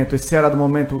do momento? Esse Ceará do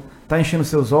momento tá enchendo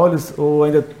seus olhos ou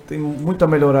ainda tem muito a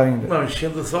melhorar ainda? Não,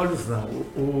 enchendo os olhos não.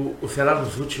 O Ceará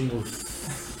dos últimos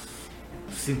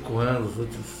 5 anos,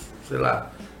 últimos, sei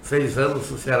lá, 6 anos,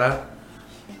 o Ceará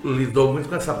lidou muito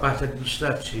com essa parte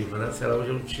administrativa, né? O Ceará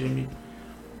hoje é um time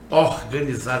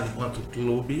organizado enquanto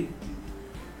clube.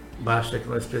 Basta que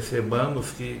nós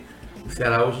percebamos que o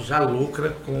Ceará hoje já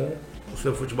lucra com o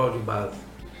seu futebol de base,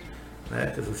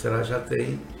 né? Quer dizer, o Ceará já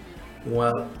tem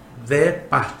uma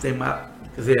departamento,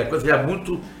 quer dizer, a coisa já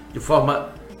muito de forma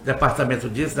departamento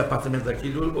disso, departamento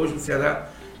daquilo. Hoje o Ceará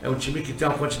é um time que tem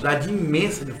uma quantidade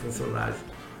imensa de funcionários.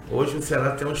 Hoje o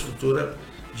Ceará tem uma estrutura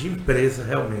de empresa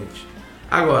realmente.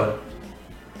 Agora,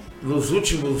 nos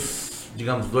últimos,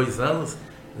 digamos, 2 anos,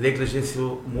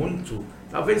 negligenciou muito,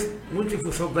 talvez muito em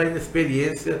função da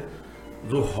inexperiência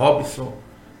do Robson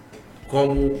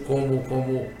como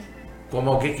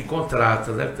alguém que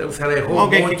contrata, né? O Ceará errou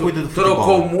muito,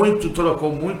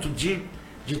 trocou muito de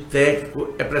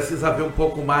técnico. É preciso haver um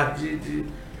pouco mais de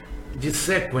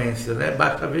sequência, né?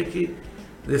 Basta ver que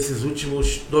nesses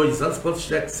últimos 2 anos, quantos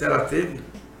técnicos o Ceará teve,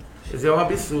 quer dizer, é um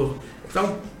absurdo.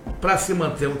 Então, para se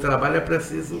manter um trabalho é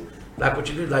preciso dar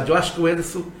continuidade. Eu acho que o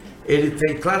Ederson, ele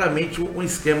tem claramente um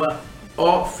esquema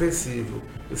ofensivo.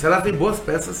 O Ceará tem boas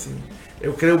peças, sim.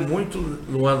 Eu creio muito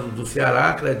no ano do Ceará,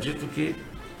 acredito que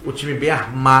o time bem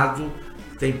armado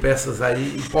tem peças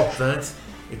aí importantes,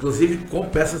 inclusive com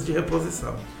peças de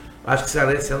reposição. Acho que o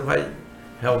Ceará esse ano vai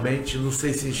realmente, não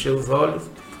sei se encher os olhos,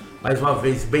 mais uma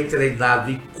vez bem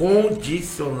treinado e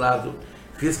condicionado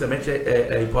fisicamente.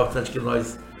 É importante que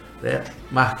nós, né,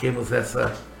 marquemos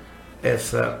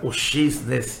o X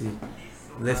nesse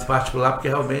particular, porque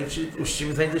realmente os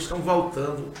times ainda estão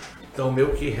voltando, estão meio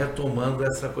que retomando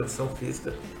essa condição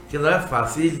física, que não é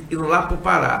fácil. E indo lá para o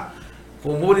Pará,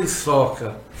 com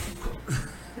Muriçoca.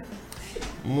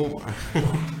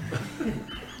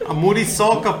 A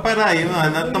Muriçoca, peraí, nós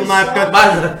estamos na época.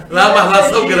 Mas lá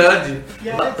são grandes.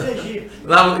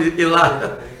 Lá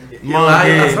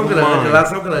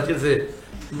são grandes. Quer dizer,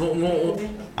 num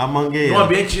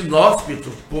ambiente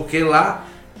inóspito, porque lá,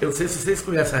 eu não sei se vocês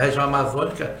conhecem a região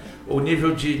amazônica, o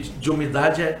nível de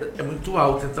umidade é muito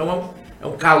alto, então é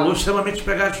um calor extremamente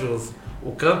pegajoso.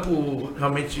 O campo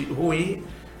realmente ruim.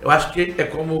 Eu acho que é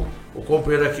como o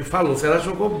companheiro aqui falou, o Ceará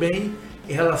jogou bem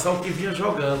em relação ao que vinha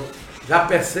jogando. Já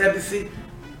percebe-se,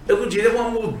 eu não diria uma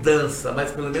mudança,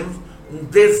 mas pelo menos um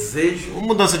desejo. Uma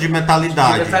mudança de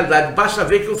mentalidade. Basta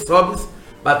ver que o Sobres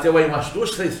bateu aí umas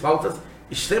 2, 3 faltas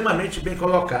extremamente bem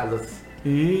colocadas.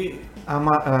 E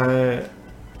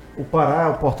o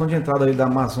Pará, o portão de entrada ali da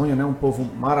Amazônia, né? Um povo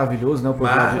maravilhoso, né? O povo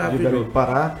de Belém do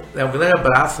Pará. Um grande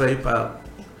abraço aí para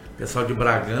o pessoal de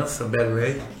Bragança,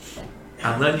 Belém,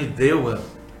 Ananindeua,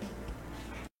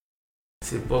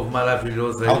 esse povo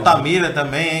maravilhoso aí. Altamira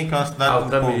também, hein? Que é uma cidade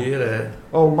Altamira,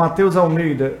 Ó, o Matheus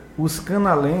Almeida, os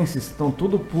canalenses estão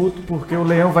tudo puto porque o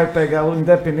Leão vai pegar o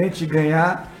Independente e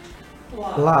ganhar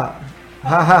lá.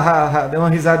 Deu uma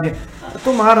risadinha.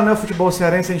 Tomara, né? O futebol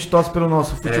cearense, a gente torce pelo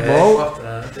nosso futebol.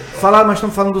 Nós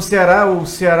estamos falando do Ceará, o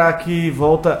Ceará que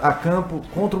volta a campo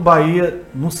contra o Bahia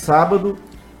no sábado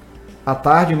à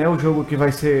tarde, né? O jogo que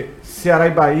vai ser Ceará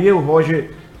e Bahia. O Roger,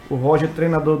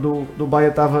 treinador do Bahia,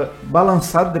 estava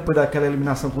balançado depois daquela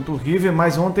eliminação contra o River,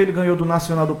 mas ontem ele ganhou do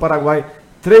Nacional do Paraguai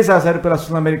 3-0 pela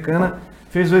Sul-Americana.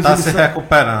 Fez o exibição. Está se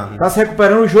recuperando. Está se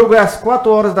recuperando. O jogo é às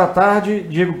 4 horas da tarde.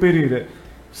 Diego Pereira,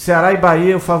 Ceará e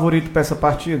Bahia é o favorito para essa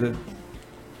partida?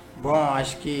 Bom,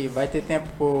 acho que vai ter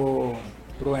tempo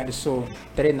pro Anderson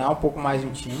treinar um pouco mais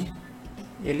no time.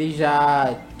 Ele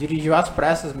já dirigiu às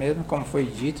pressas mesmo, como foi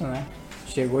dito, né?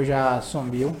 Chegou, já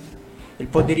sumiu. Ele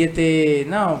poderia ter,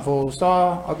 não, vou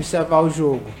só observar o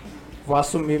jogo, vou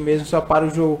assumir mesmo só para o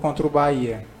jogo contra o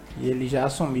Bahia. E ele já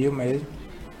assumiu mesmo.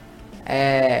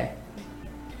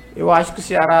 Eu acho que o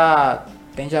Ceará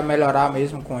tende a melhorar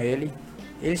mesmo com ele.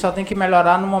 Ele só tem que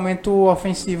melhorar no momento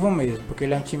ofensivo mesmo, porque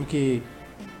ele é um time que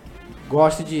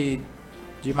gosta de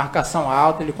marcação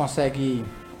alta, ele consegue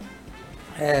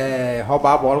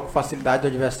roubar a bola com facilidade do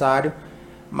adversário,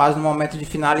 mas no momento de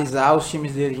finalizar, os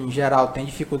times dele em geral têm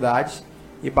dificuldades.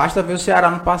 E basta ver o Ceará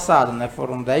no passado, né?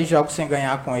 Foram 10 jogos sem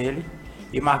ganhar com ele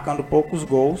e marcando poucos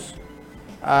gols.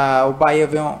 O Bahia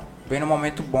vem num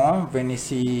momento bom, vem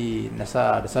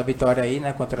nessa vitória aí,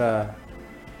 né? Contra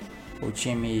o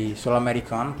time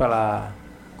sul-americano pela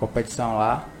competição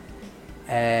lá.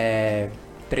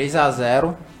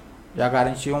 3-0, já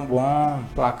garantiu um bom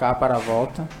placar para a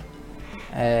volta.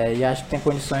 E acho que tem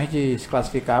condições de se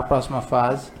classificar a próxima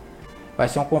fase. Vai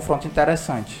ser um confronto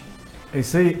interessante. É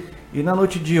isso aí. E na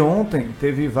noite de ontem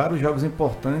teve vários jogos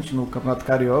importantes no Campeonato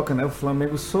Carioca, né? O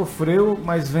Flamengo sofreu,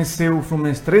 mas venceu o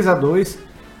Fluminense 3-2.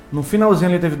 No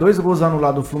finalzinho ele teve 2 gols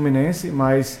anulados do Fluminense,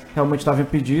 mas realmente estava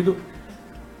impedido.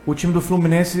 O time do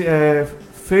Fluminense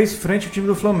fez frente ao time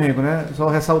do Flamengo, né? Só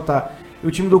ressaltar. E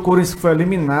o time do Corinthians foi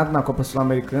eliminado na Copa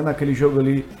Sul-Americana, aquele jogo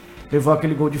ali levou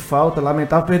aquele gol de falta,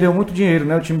 lamentável, perdeu muito dinheiro,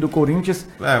 né? O time do Corinthians.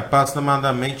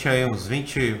 Aproximadamente aí uns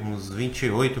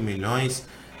 28 milhões.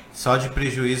 Só de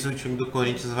prejuízo o time do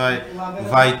Corinthians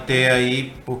vai ter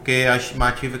aí, porque a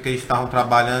estimativa que eles estavam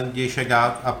trabalhando de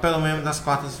chegar a pelo menos nas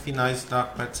quartas finais da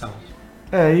competição.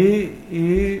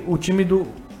 E o time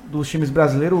dos times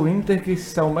brasileiros, o Inter, que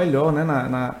está o melhor, né,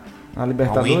 na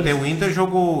Libertadores. O Inter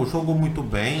jogou muito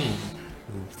bem.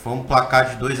 Foi um placar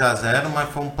de 2-0, mas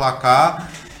foi um placar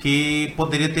que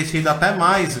poderia ter sido até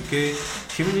mais, porque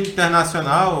o time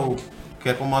internacional, que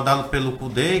é comandado pelo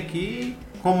Kudê, que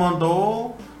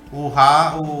comandou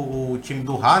o time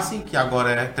do Racing, que agora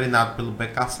é treinado pelo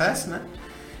BKSS, né?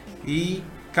 E,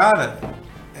 cara,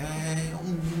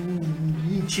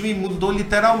 um time mudou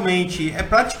literalmente. É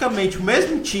praticamente o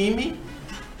mesmo time,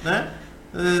 né?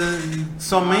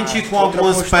 Somente com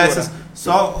algumas peças.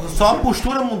 Só a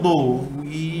postura mudou.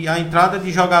 E a entrada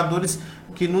de jogadores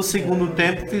que no segundo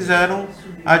tempo fizeram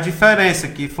a diferença,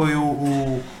 que foi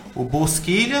o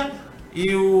Bosquilha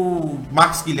e o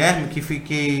Marcos Guilherme, que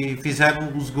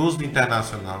fizeram os gols do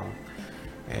Internacional.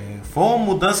 Foi uma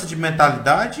mudança de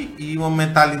mentalidade e uma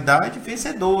mentalidade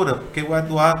vencedora, porque o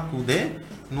Eduardo Cudê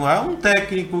não é um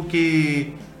técnico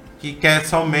que quer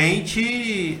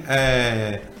somente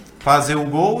fazer o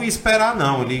gol e esperar,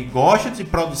 não. Ele gosta de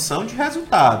produção de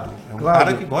resultado. É um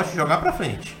cara que gosta de jogar pra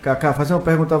frente. Cacá, fazer uma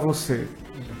pergunta a você.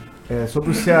 Sobre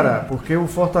o Ceará, porque o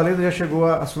Fortaleza já chegou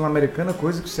à Sul-Americana,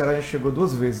 coisa que o Ceará já chegou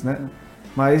 2 vezes, né?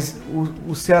 Mas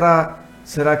o Ceará,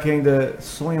 será que ainda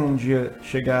sonha um dia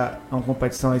chegar a uma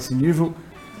competição a esse nível?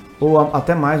 Ou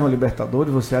até mais uma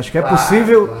Libertadores? Você acha que é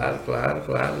possível? Claro.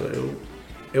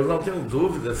 Eu não tenho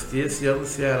dúvidas que esse ano o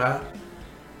Ceará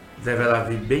deverá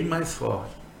vir bem mais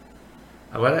forte.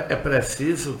 Agora é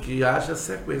preciso que haja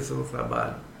sequência no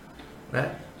trabalho, né?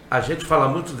 A gente fala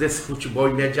muito desse futebol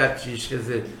imediatista, quer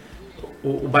dizer,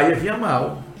 o Bahia vinha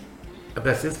mal. É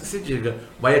preciso que se diga.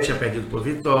 O Bahia tinha perdido por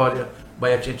Vitória, o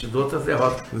Bahia tinha tido outras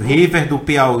derrotas. River do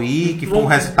Piauí, que foi um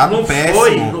resultado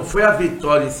péssimo. Não foi a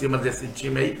vitória em cima desse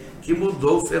time aí que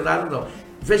mudou o cenário, não.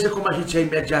 Veja como a gente é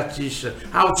imediatista.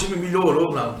 O time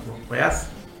melhorou, não conhece?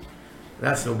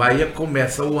 O Bahia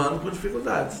começa o ano com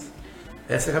dificuldades.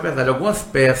 Essa é a verdade. Algumas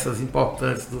peças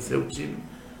importantes do seu time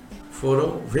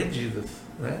foram vendidas,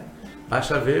 né?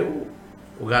 Basta ver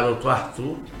o garoto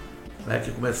Arthur, né,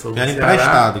 que começou no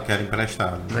Ceará. Que era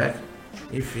emprestado. Né?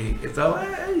 Enfim, então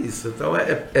é isso. Então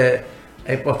é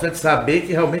importante saber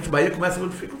que realmente o Bahia começa com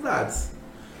dificuldades.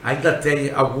 Ainda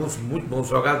tem alguns muito bons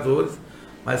jogadores,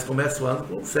 mas começa o ano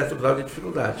com um certo grau de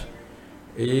dificuldade.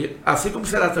 E assim como o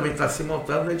Ceará também está se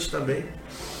montando, eles também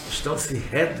estão se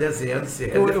redesenhando, se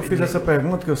redefinindo. Eu fiz essa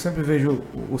pergunta que eu sempre vejo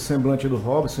o semblante do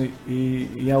Robson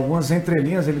e em algumas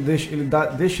entrelinhas ele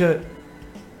deixa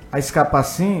a escapar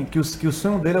assim que o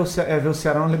sonho dele é ver o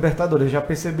Ceará na Libertadores. Eu já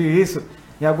percebi isso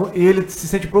e ele se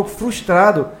sente um pouco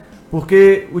frustrado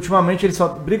porque ultimamente ele só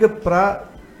briga para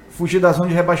fugir da zona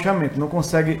de rebaixamento, não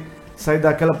consegue sair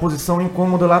daquela posição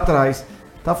incômoda lá atrás.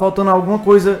 Tá faltando alguma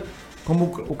coisa, como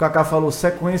o Cacá falou,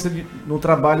 sequência no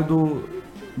trabalho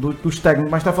dos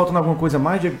técnicos, mas tá faltando alguma coisa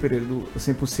mais, Diego Pereira,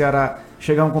 assim, pro Ceará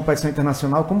chegar a uma competição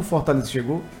internacional, como o Fortaleza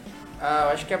chegou? Eu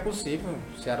acho que é possível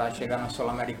o Ceará chegar na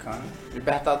Sul-Americana.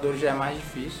 Libertadores já é mais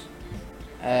difícil.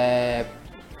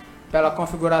 Pela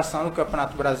configuração do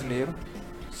Campeonato Brasileiro,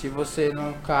 se você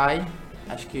não cai,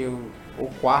 acho que o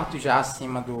quarto já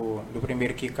acima do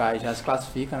primeiro que cai já se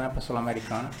classifica, né, para a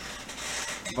Sul-Americana.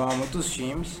 Vão muitos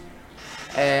times.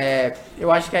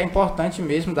 Eu acho que é importante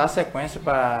mesmo dar sequência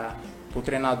para o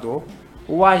treinador.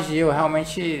 O Agil,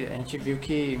 realmente, a gente viu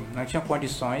que não tinha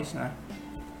condições, né,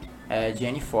 de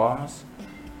N formas.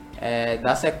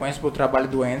 Dar sequência para o trabalho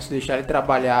do Enzo, deixar ele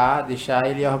trabalhar, deixar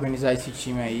ele organizar esse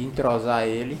time aí, entrosar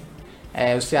ele.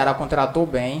 O Ceará contratou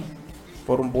bem,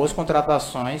 Foram boas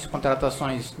contratações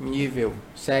nível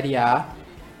Série A.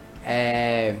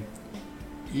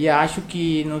 E acho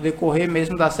que no decorrer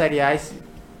mesmo da Série A,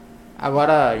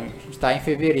 agora a gente está em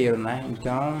fevereiro, né?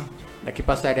 Então daqui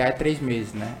para a Série A é 3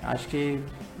 meses, né? Acho que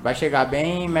vai chegar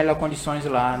bem em melhor condições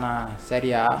lá na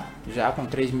Série A, já com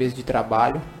 3 meses de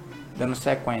trabalho, dando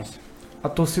sequência. A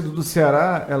torcida do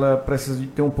Ceará, ela precisa de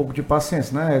ter um pouco de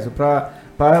paciência, né, Ezio?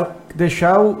 Para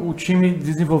deixar o time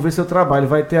desenvolver seu trabalho.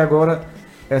 Vai ter agora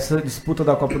essa disputa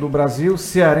da Copa do Brasil,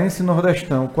 Cearense e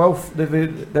Nordestão. Qual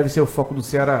deve ser o foco do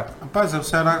Ceará? Rapaz, o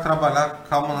Ceará trabalhar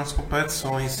calma nas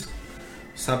competições,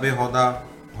 saber rodar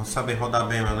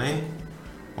bem o elenco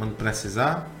quando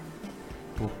precisar,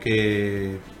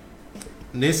 porque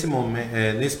nesse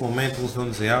momento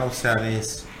vamos dizer, o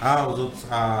Cearense, os outros,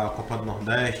 a Copa do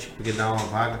Nordeste, porque dá uma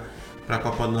vaga para a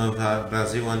Copa do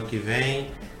Brasil ano que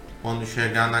vem, quando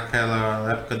chegar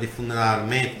naquela época de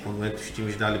funilamento, quando entra os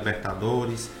times da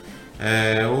Libertadores.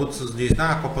 Outros dizem,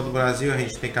 a Copa do Brasil a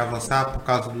gente tem que avançar por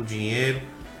causa do dinheiro.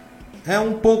 É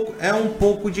um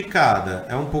pouco de cada.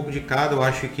 Eu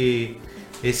acho que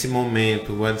esse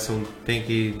momento o Edson tem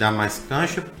que dar mais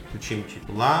cancha para o time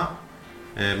titular,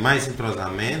 mais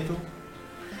entrosamento.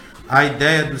 A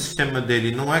ideia do sistema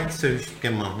dele não é que seja um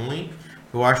esquema ruim.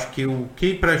 Eu acho que o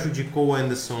que prejudicou o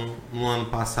Anderson no ano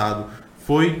passado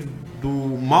foi do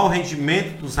mau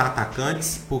rendimento dos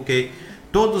atacantes, porque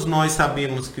todos nós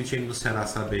sabíamos que o time do Ceará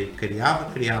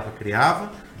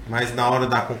criava, mas na hora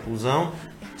da conclusão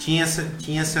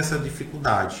tinha-se essa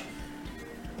dificuldade.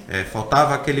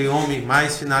 Faltava aquele homem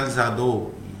mais finalizador.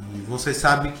 E você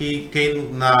sabe que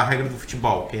na regra do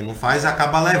futebol, quem não faz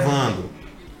acaba levando,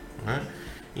 né?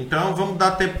 Então vamos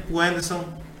dar tempo para o Anderson.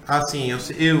 Assim,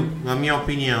 eu, na minha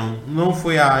opinião, não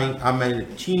foi a melhor.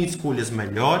 Tinha escolhas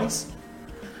melhores,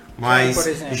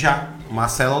 mas já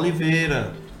Marcelo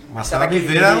Oliveira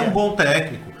era um bom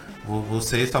técnico.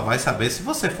 Você só vai saber se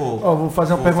você for. Vou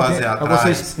fazer uma pergunta a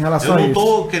vocês em relação a isso. Eu não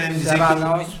estou querendo dizer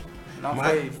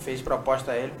que fez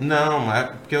proposta a ele. Não, mas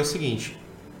porque é o seguinte,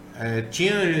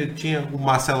 tinha o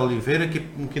Marcelo Oliveira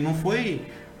que não foi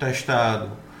testado.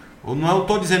 Eu não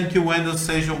estou dizendo que o Wendel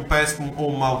seja um péssimo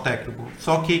ou um mau técnico,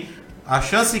 só que a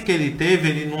chance que ele teve,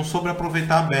 ele não soube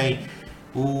aproveitar bem.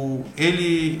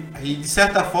 E de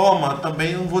certa forma,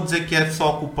 também não vou dizer que é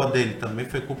só culpa dele, também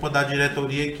foi culpa da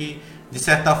diretoria que, de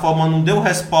certa forma, não deu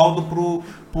respaldo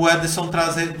pro Ederson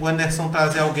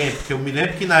trazer alguém. Porque eu me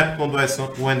lembro que na época, quando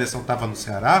o Ederson estava no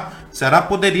Ceará, o Ceará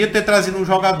poderia ter trazido um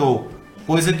jogador,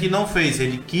 coisa que não fez.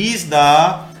 Ele quis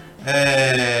dar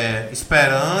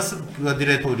esperança da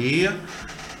diretoria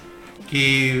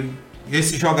que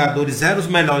esses jogadores eram os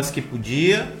melhores que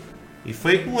podia, e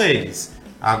foi com eles.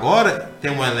 Agora tem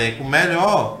um elenco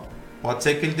melhor, pode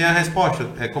ser que ele dê a resposta.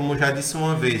 É como eu já disse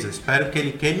uma vez, eu espero que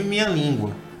ele queime minha língua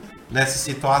nessa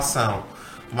situação.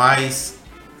 Mas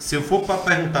se eu for para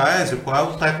perguntar, Ezio, qual é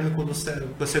o técnico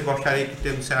que você gostaria de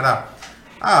ter no Ceará?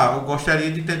 Eu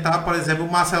gostaria de tentar, por exemplo,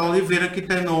 o Marcelo Oliveira, que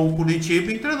treinou o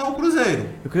Curitiba e treinou o Cruzeiro.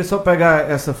 Eu queria só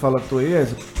pegar essa fala tua,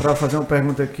 Ezio, para fazer uma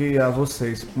pergunta aqui a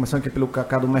vocês. Começando aqui pelo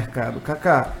Cacá do Mercado.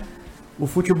 Cacá, o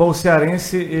futebol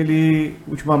cearense, ele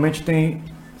ultimamente tem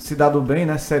se dado bem,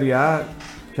 né? Série A,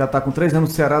 já está com 3 anos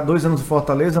no Ceará, 2 anos no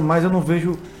Fortaleza, mas eu não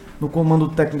vejo no comando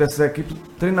técnico dessas equipes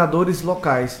treinadores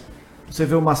locais. Você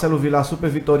vê o Marcelo Vilar super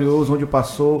vitorioso, onde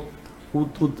passou.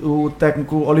 O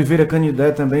técnico Oliveira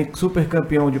Canidé também, super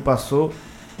campeão onde passou.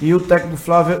 E o técnico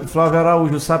Flávio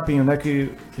Araújo, o Sapinho, né?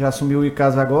 Que já assumiu o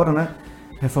Icasa agora, né?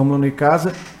 Reformando o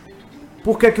Icasa.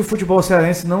 Por que o futebol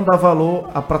cearense não dá valor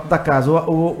à prata da casa?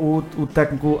 O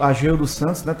técnico Ageu dos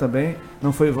Santos, né, também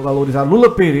não foi valorizado.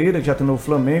 Lula Pereira, que já treinou o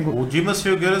Flamengo. O Dimas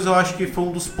Filgueiras, eu acho que foi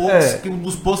um dos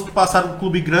poucos que passaram no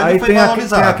clube grande aí e foi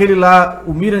valorizado. Tem aquele lá,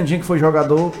 o Mirandinha, que foi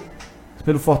jogador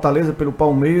pelo Fortaleza, pelo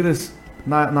Palmeiras,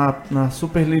 na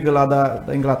Superliga lá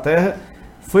da Inglaterra.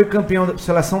 Foi campeão da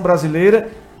seleção brasileira.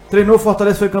 Treinou o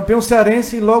Fortaleza, foi campeão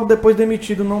cearense e logo depois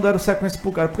demitido, não deram sequência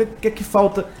pro cara. Por que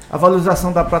falta a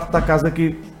valorização da prata da casa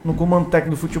aqui no comando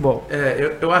técnico do futebol?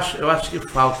 Eu acho que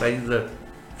falta ainda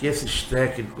que esses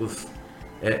técnicos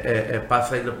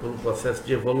passem ainda por um processo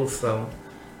de evolução.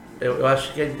 Eu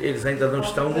acho que eles ainda não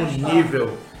estão no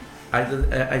nível,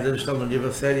 ainda não estão no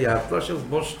nível Série A. Eu achei os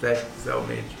bons técnicos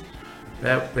realmente.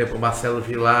 Por exemplo, o Marcelo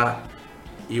Vilar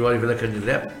e o Oliveira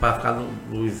Canidé, para ficar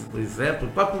no exemplo,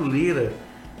 o próprio Lira,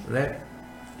 né?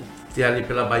 Tem ali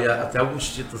pela Bahia até alguns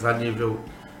títulos a nível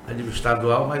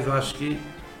estadual, mas eu acho que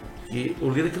o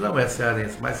Lira, que não é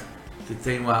cearense, mas que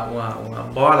tem uma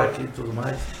bola aqui e tudo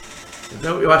mais.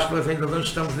 Então eu acho que nós ainda não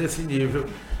estamos nesse nível.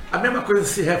 A mesma coisa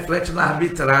se reflete na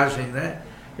arbitragem, né?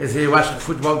 Quer dizer, eu acho que o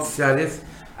futebol do cearense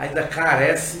ainda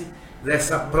carece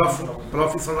dessa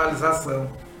profissionalização.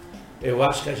 Eu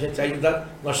acho que a gente ainda,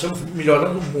 nós estamos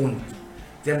melhorando muito.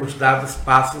 Temos dado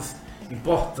passos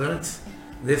importantes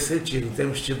nesse sentido.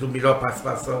 Temos tido melhor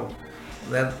participação,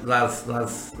 né,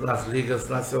 nas ligas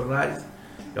nacionais.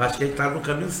 Eu acho que a gente está no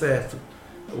caminho certo.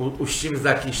 Os times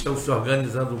daqui estão se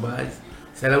organizando mais.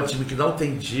 Será um time que não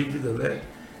tem dívida, né?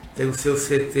 Tem o seu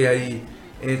CT aí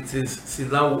entre, se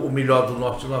não o melhor do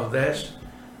Norte e Nordeste.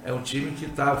 É um time que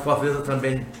está, o Fortaleza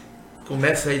também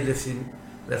começa aí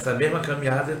nessa mesma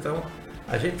caminhada. Então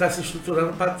a gente está se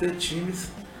estruturando para ter times,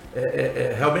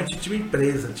 realmente time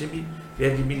empresa, time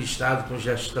bem administrado, com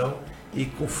gestão e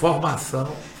com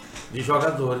formação de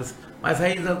jogadores. Mas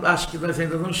ainda acho que nós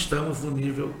ainda não estamos no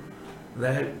nível,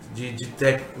 né, de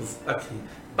técnicos aqui.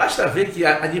 Basta ver que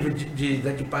a nível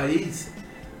de país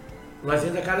nós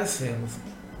ainda carecemos,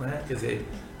 né? Quer dizer,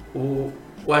 o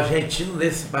argentino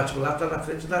nesse particular está na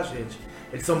frente da gente.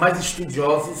 Eles são mais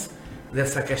estudiosos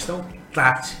nessa questão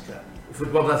tática. O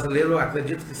futebol brasileiro eu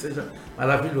acredito que seja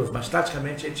maravilhoso, mas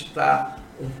taticamente a gente está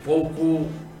um pouco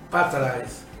para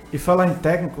trás. E falar em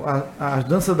técnico, as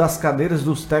danças das cadeiras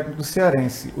dos técnicos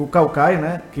cearenses. O Cacá,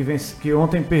 né, que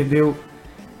ontem perdeu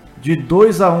de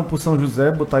 2-1 para o São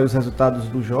José, botar aí os resultados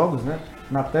dos jogos, né,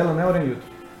 na tela, né, Orenilton?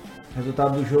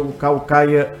 Resultado do jogo, Cacá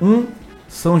 1,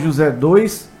 São José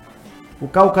 2. O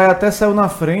Cacá até saiu na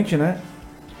frente, né,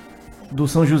 do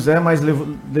São José, mas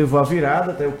levou a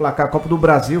virada, até o placar Copa do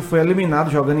Brasil, foi eliminado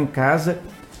jogando em casa.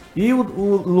 E o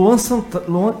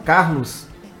Luan Carlos,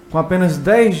 com apenas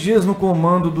 10 dias no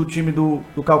comando do time do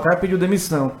Cacá, pediu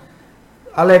demissão,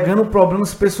 alegando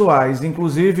problemas pessoais.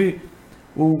 Inclusive,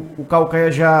 o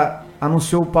Cacá já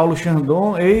anunciou o Paulo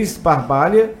Xandon,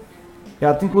 ex-Barbalha.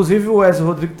 Inclusive, o Ezio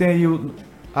Rodrigues tem aí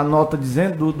a nota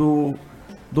dizendo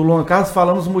do Luan Carlos,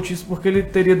 falando os motivos porque ele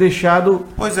teria deixado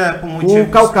o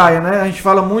Cacá, né? A gente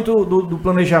fala muito do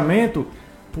planejamento,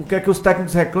 porque é que os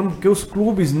técnicos reclamam, porque os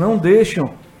clubes não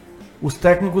deixam os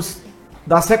técnicos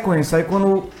dar sequência. Aí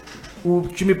quando o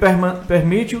time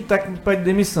permite, o técnico pede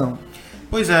demissão.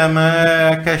 Pois é, mas é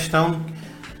a questão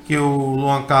que o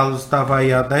Luan Carlos estava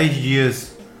aí há 10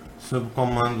 dias sob o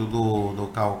comando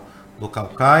do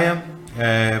Cacá.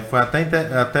 Foi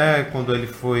até quando ele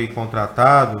foi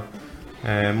contratado,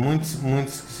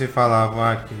 muitos que se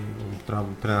falavam que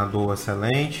um treinador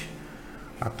excelente,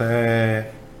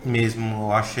 até mesmo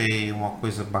eu achei uma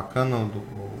coisa bacana,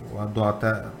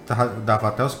 dava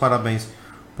até os parabéns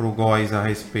para o Góes a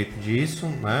respeito disso,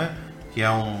 né? Que é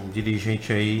um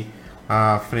dirigente aí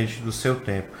à frente do seu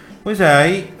tempo. Pois é,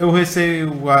 aí eu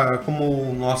recebo, como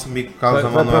o nosso amigo Carlos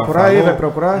Emanuel falou... Vai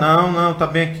procurar? Não, tá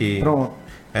bem aqui. Pronto.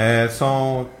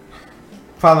 Só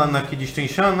falando aqui,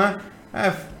 destrinchando, né?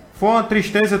 Foi uma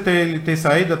tristeza ele ter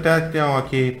saído, até tem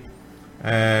aqui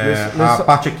a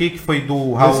parte aqui que foi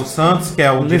do Raul Santos, que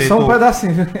é o diretor. Um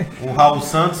pedacinho. O Raul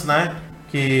Santos, né?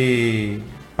 Que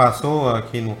passou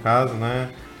aqui no caso, né?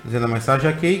 Dizendo a mensagem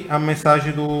aqui, a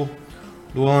mensagem do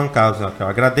Luan Carlos. Aqui, eu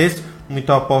agradeço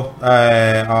muito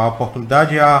a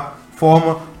oportunidade e a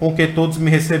forma com que todos me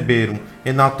receberam.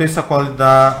 Enalteço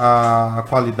a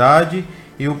qualidade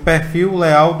e o perfil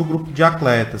leal do grupo de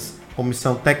atletas,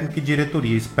 comissão técnica e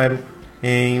diretoria. Espero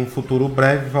em um futuro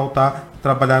breve voltar a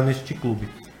trabalhar neste clube.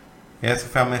 Essa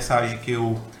foi a mensagem que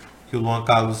o Luan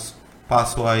Carlos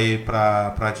passou aí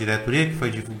para a diretoria, que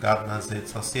foi divulgado nas redes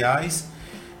sociais.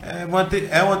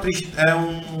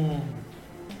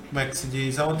 Como é que se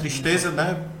diz? É uma tristeza,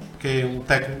 né? Porque um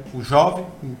técnico jovem,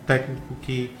 um técnico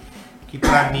que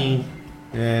para mim,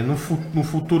 no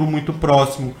futuro muito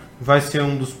próximo, vai ser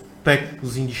um dos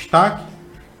técnicos em destaque,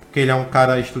 porque ele é um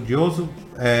cara estudioso.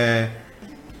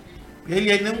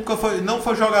 Ele não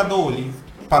foi jogador, ele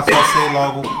passou a ser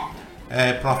logo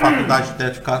para uma faculdade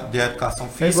de educação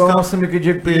física. Igual o nosso amigo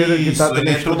Diego Pereira, que está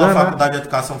ele entrou na faculdade de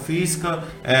educação física,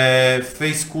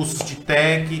 fez cursos de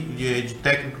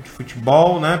técnico de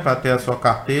futebol, né, para ter a sua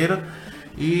carteira.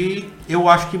 E eu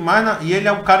acho que e ele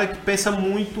é um cara que pensa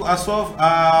muito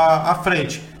à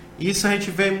frente. Isso a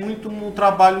gente vê muito no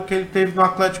trabalho que ele teve no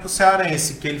Atlético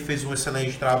Cearense, que ele fez um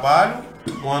excelente trabalho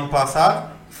no ano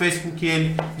passado, fez com que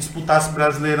ele disputasse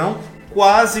Brasileirão,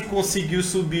 quase conseguiu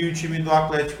subir o time do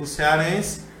Atlético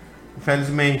Cearense.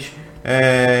 Infelizmente,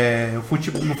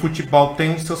 no futebol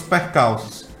tem os seus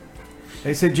percalços.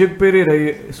 Esse é Diego Pereira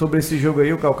aí, sobre esse jogo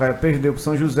aí, o Cacá perdeu para o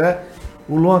São José.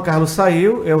 O Luan Carlos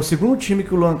saiu, é o segundo time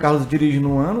que o Luan Carlos dirige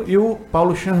no ano, e o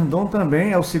Paulo Xandon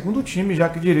também é o segundo time já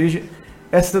que dirige.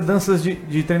 Essas danças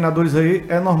de treinadores aí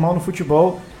é normal no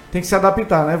futebol, tem que se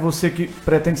adaptar, né? Você que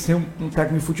pretende ser um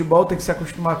técnico de futebol tem que se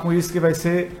acostumar com isso, que vai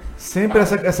ser sempre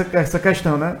essa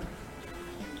questão, né?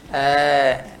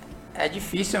 É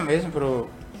difícil mesmo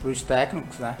para os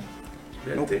técnicos, né?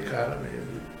 Deve ter cara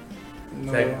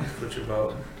mesmo. Técnico de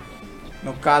futebol.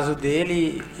 No caso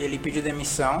dele, ele pediu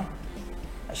demissão.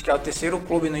 Acho que é o terceiro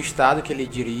clube no estado que ele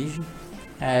dirige.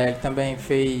 Ele também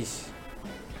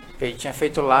ele tinha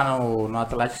feito lá no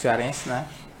Atlético Cearense, né?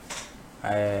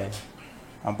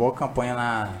 Uma boa campanha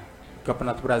no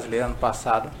Campeonato Brasileiro ano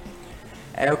passado.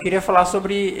 Eu queria falar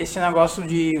sobre esse negócio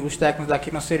de os técnicos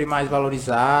daqui não serem mais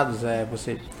valorizados.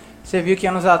 Você viu que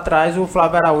anos atrás o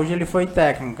Flávio Araújo ele foi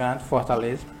técnico, né, do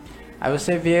Fortaleza. Aí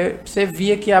você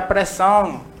via que a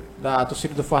pressão da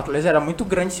torcida do Fortaleza era muito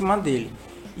grande em cima dele.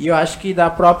 E eu acho que da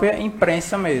própria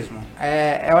imprensa mesmo.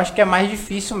 Eu acho que é mais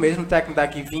difícil mesmo o técnico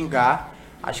daqui vingar.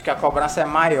 Acho que a cobrança é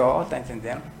maior, tá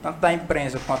entendendo? Tanto da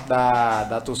imprensa quanto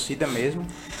da torcida mesmo.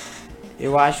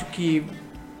 Eu acho que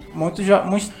muitos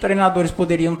treinadores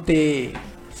poderiam ter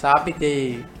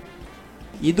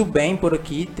ido bem por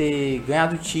aqui, ter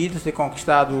ganhado títulos, ter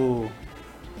conquistado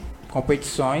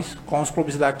competições com os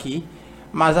clubes daqui.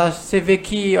 Mas você vê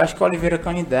que, acho que o Oliveira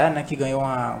Canindé, né, que ganhou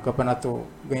o campeonato,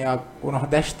 ganhou o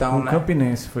Nordestão, né?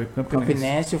 Campinense.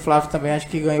 Campinense, o Flávio também acho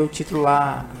que ganhou o título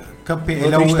lá.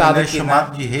 Ele é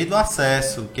chamado de rei do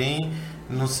acesso. Quem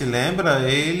não se lembra,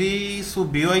 ele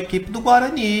subiu a equipe do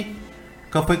Guarani.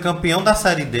 Foi campeão da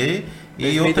Série D.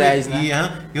 2010,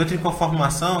 né? E outra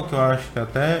informação que eu acho que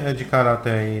até é de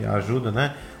caráter e ajuda,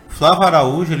 né? O Flávio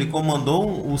Araújo, ele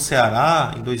comandou o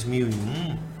Ceará em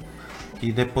 2001. E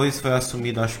depois foi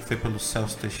assumido, acho que foi pelo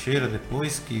Celso Teixeira,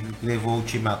 depois, que levou o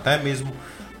time até mesmo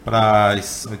para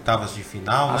as oitavas de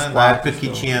final, né? Na época que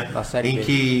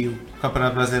que o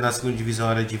Campeonato Brasileiro na segunda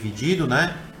divisão era dividido,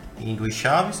 né? Em duas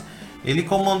chaves. Ele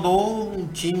comandou um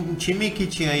time que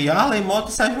tinha aí Arlen Mota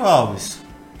e Sérgio Alves.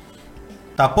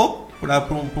 Tá pouco? Para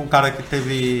um cara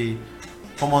que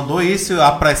comandou isso,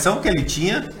 a pressão que ele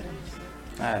tinha.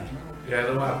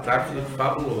 Era um ataque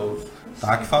fabuloso.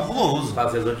 Ataque fabuloso.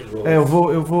 Fazedor de gol. Eu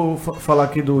vou falar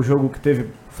aqui do jogo que teve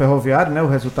Ferroviário, né? O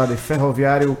resultado é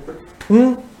Ferroviário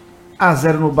 1-0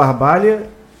 no Barbalha.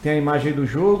 Tem a imagem aí do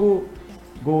jogo.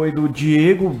 Gol aí do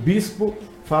Diego Bispo.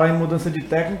 Falar em mudança de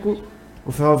técnico.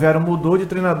 O Ferroviário mudou de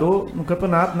treinador no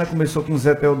campeonato, né? Começou com o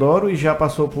Zé Teodoro e já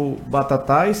passou por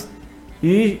Batatais.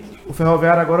 E o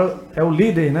Ferroviário agora é o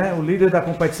líder, né? O líder da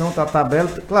competição, tá a tabela.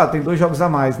 Claro, tem 2 jogos a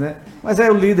mais, né? Mas é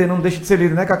o líder, não deixa de ser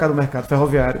líder, né, Cacá, do mercado,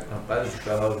 Ferroviário. Rapaz, o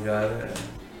Ferroviário é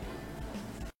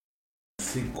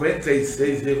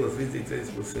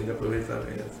 56,33% de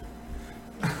aproveitamento.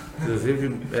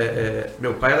 Inclusive,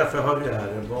 meu pai era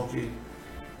ferroviário, é bom que...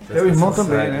 Meu irmão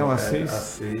também, né? O Assis.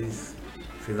 Assis,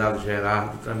 finado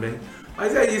Gerardo também.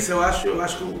 Mas é isso, eu acho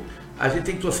que a gente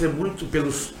tem que torcer muito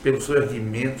pelo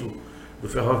surgimento do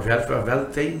Ferroviário. O Ferroviário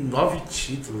tem 9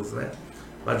 títulos, né?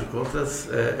 Afinal de contas,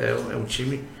 é um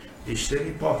time de extrema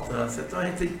importância. Então a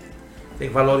gente tem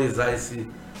que valorizar esse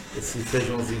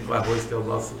feijãozinho com arroz que é o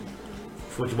nosso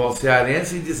futebol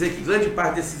cearense e dizer que grande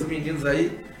parte desses meninos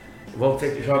aí vão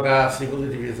ter que jogar a segunda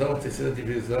divisão, a terceira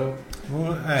divisão,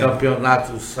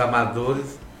 campeonatos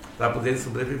amadores para poderem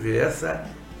sobreviver. Essa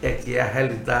que é a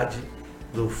realidade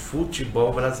do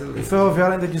futebol brasileiro. E o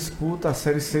Ferroviário ainda disputa a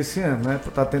Série C esse ano, né?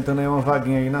 Tá tentando aí uma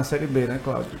vaguinha aí na Série B, né,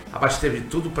 Cláudio? Rapaz, teve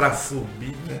tudo para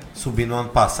subir, né? Subir no ano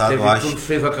passado, eu acho.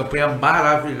 Fez uma campanha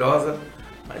maravilhosa,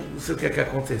 mas não sei o que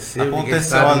aconteceu.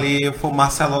 Aconteceu ali, foi o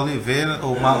Marcelo Oliveira,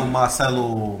 o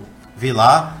Marcelo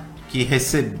Vilar, que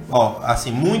recebeu,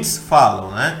 assim, muitos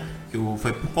falam, né? Que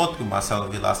foi por conta que o Marcelo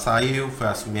Vilar saiu, foi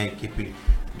assumir a equipe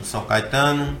do São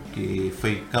Caetano, que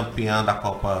foi campeã da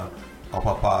Copa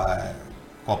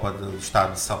do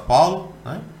Estado de São Paulo,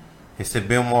 né?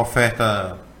 Recebeu uma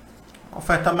oferta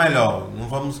melhor. Não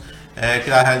vamos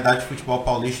criar a realidade que o futebol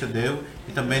paulista deu,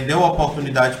 e também deu a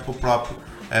oportunidade para o próprio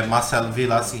Marcelo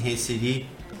Vilar se reinserir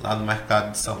lá no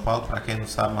Mercado de São Paulo. Para quem não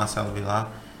sabe, Marcelo Vilar,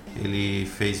 ele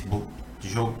fez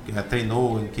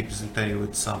treinou em equipes do interior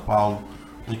de São Paulo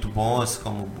muito boas,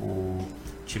 como o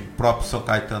time próprio São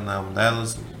Caetano é uma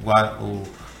delas, o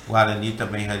Guarani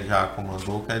também já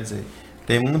comandou, quer dizer,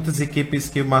 tem muitas equipes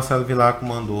que o Marcelo Vilar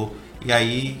comandou, e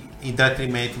aí, em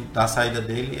detrimento da saída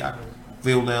dele,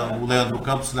 veio o Leandro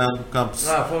Campos.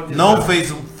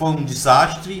 Foi um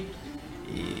desastre,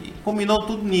 e combinou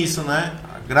tudo nisso, né?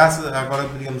 Graças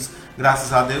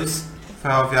a Deus, o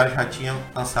Ferroviário já tinha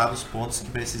alcançado os pontos que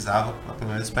precisava para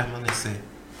pelo menos permanecer.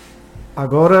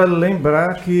 Agora,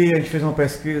 lembrar que a gente fez uma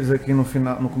pesquisa aqui no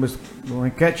começo, uma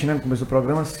enquete, né, no começo do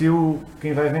programa, se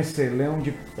quem vai vencer, Leão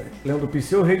do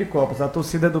Pici ou Rei de Copas. A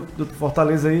torcida do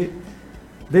Fortaleza aí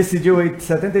decidiu aí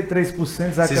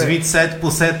 73%. Esses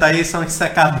 27% aí são de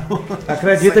secador.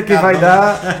 Acredita que vai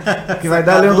dar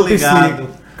Leão do Pici,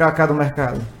 Cacá do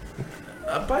Mercado.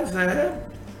 Rapaz,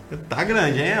 Tá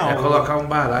grande, hein? É colocar um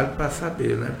baralho para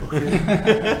saber, né? Porque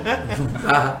não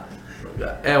dá.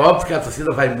 É óbvio que a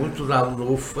torcida vai muito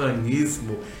no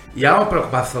ufanismo e há uma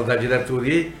preocupação da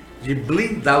diretoria de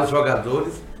blindar os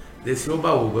jogadores desse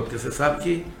oba-oba, porque você sabe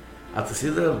que a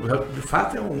torcida, de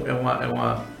fato,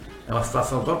 é uma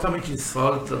situação totalmente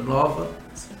insólita, nova,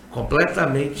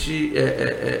 completamente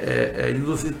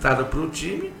inusitada para o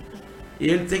time, e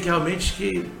ele tem que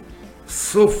realmente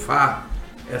surfar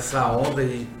essa onda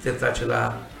e tentar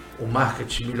tirar o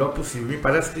marketing melhor possível. Me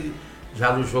parece que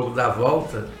já no jogo da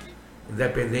volta,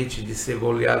 independente de ser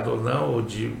goleado ou não, ou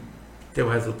de ter um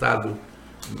resultado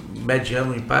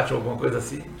mediano, um empate ou alguma coisa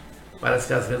assim, parece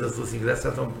que as vendas dos ingressos já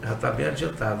estão bem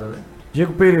adiantadas, né?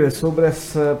 Diego Pereira, sobre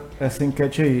essa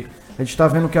enquete aí, a gente está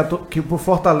vendo que por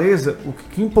Fortaleza, o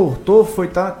que importou foi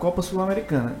estar na Copa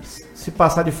Sul-Americana. Se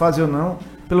passar de fase ou não,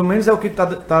 pelo menos é o que está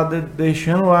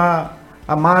deixando a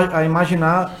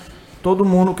imaginar todo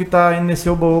mundo que está indo nesse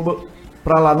oba-oba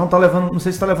para lá. Não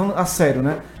sei se está levando a sério,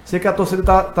 né? Sei que a torcida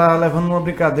tá levando uma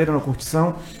brincadeira, uma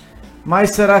curtição,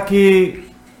 mas será que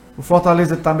o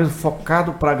Fortaleza está mesmo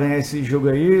focado para ganhar esse jogo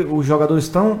aí? Os jogadores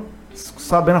estão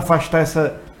sabendo afastar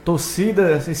essa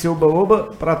torcida, esse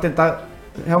oba-oba, para tentar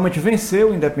realmente vencer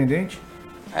o Independente?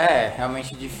 É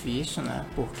realmente difícil, né?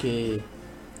 Porque,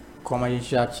 como a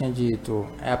gente já tinha dito,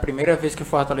 é a primeira vez que o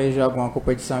Fortaleza joga uma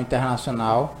competição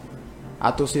internacional.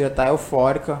 A torcida está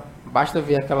eufórica. Basta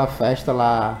ver aquela festa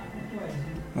lá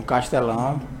no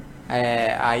Castelão,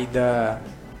 a ida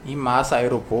em massa ao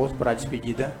aeroporto para a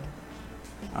despedida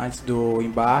antes do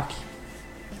embarque.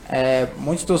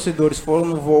 Muitos torcedores foram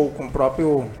no voo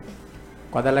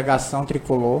com a delegação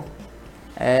tricolor.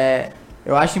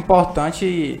 Eu acho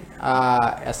importante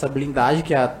essa blindagem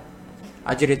que a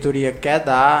diretoria quer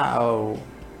dar ao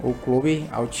clube,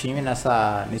 ao time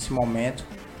nesse momento,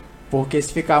 porque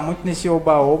se ficar muito nesse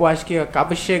oba-oba, acho que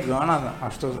acaba chegando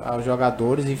aos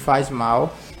jogadores e faz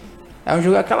mal. É um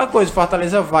jogo, aquela coisa,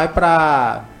 Fortaleza vai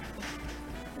pra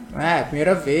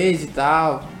primeira vez e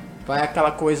tal, vai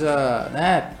aquela coisa,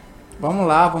 né, vamos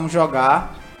lá, vamos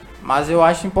jogar, mas eu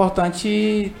acho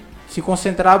importante se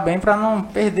concentrar bem para não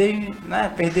perder,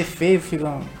 né, perder feio,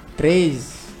 ficam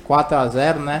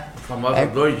 3-4-0, né? A famosa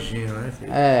doidinha,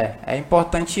 né? É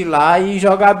importante ir lá e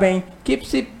jogar bem, que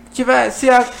se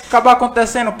acabar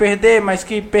acontecendo, perder, mas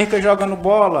que perca jogando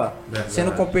bola, verdade,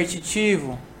 sendo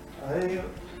competitivo. Aí,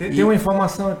 tem uma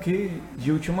informação aqui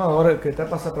de última hora, que eu até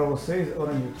passar para vocês,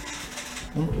 Oranito.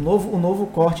 O novo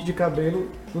corte de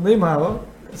cabelo do Neymar, ó.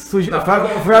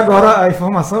 Foi agora a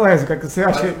informação, Ezio, o que você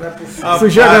acha?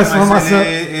 Surgiu essa informação.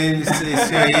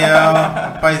 Esse aí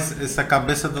rapaz, essa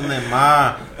cabeça do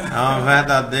Neymar é uma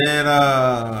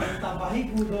verdadeira. Tá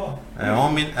barrigudo, ó.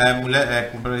 Mulher,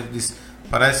 como ele disse,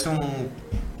 parece um.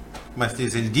 Como é que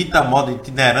diz? Ele dita moda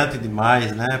itinerante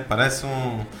demais, né? Parece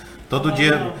um. Todo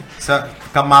dia,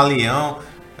 camaleão.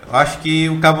 Eu acho que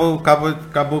o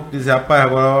acabou de dizer, rapaz,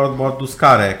 agora é a hora do modo dos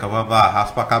carecas. Vai,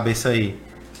 raspa a cabeça aí.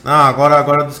 Não,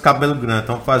 agora dos cabelos grandes.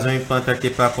 Vamos fazer um implante aqui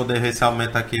para poder ver se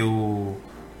aumenta aqui o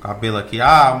cabelo aqui.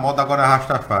 A moda agora é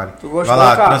Rastafari. Vai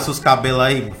lá, trança os cabelos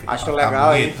aí, meu filho. Acho legal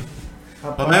aí.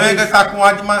 Pelo menos ele tá com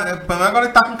agora ele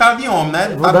tá com cara de homem, né?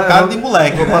 Ele tá com cara de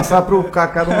moleque. Vou passar pro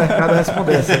Cacá do Mercado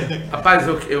responder essa. Rapaz,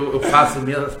 eu faço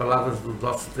minhas as palavras do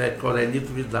nosso técnico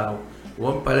Orenito Vidal. O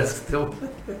homem parece que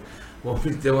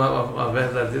tem uma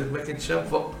verdadeira, como é que a gente chama?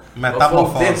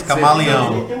 Metamorfose,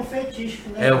 camaleão. Ele tem um fetiche,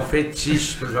 né? É um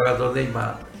fetiche pro jogador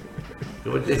Neymar.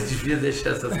 Eu devia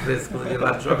deixar essas frescuras de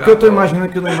lado de jogar. Porque eu tô imaginando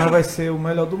que o Neymar vai ser o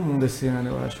melhor do mundo esse ano,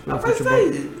 eu acho.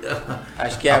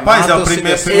 Acho que rapaz, é o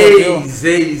primeiro.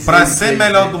 Pra ser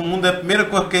melhor do mundo, é a primeira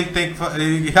coisa que ele tem que fazer.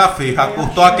 Ele já fez, já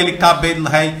cortou aquele cabelo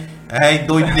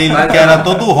doido dele, que era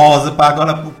todo rosa, para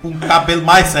agora com um cabelo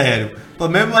mais sério. Pelo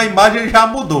menos a imagem já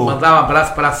mudou. Mandar um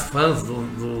abraço para as fãs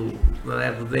do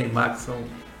Neymar, que são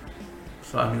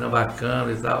uma mina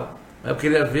bacana e tal. Mas eu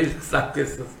queria ver, sabe, que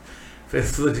essas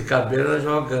pessoas de cabelo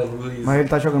jogando, Luiz. Mas ele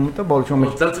tá jogando muita bola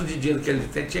ultimamente. O tanto de dinheiro que ele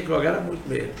tem, tinha que jogar era muito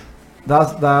mesmo. Dá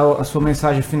a sua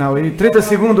mensagem final aí. 30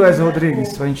 segundos, Ezio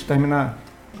Rodrigues, pra gente terminar.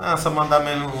 Só mandar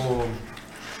mesmo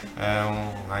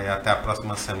aí até a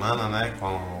próxima semana, né,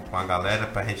 com a galera,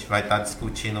 pra gente vai estar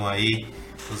discutindo aí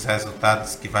os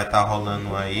resultados que vai estar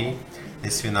rolando aí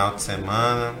nesse final de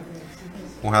semana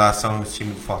com relação aos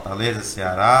times do Fortaleza,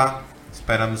 Ceará.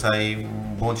 Esperamos aí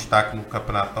um bom destaque no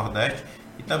Campeonato Nordeste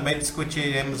e também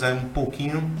discutiremos aí um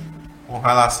pouquinho com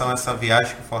relação a essa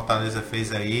viagem que o Fortaleza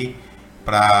fez aí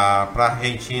para a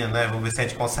Argentina, né? Vamos ver se a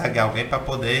gente consegue alguém para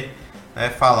poder, né,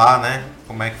 falar, né,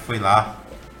 como é que foi lá.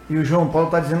 E o João Paulo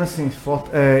está dizendo assim,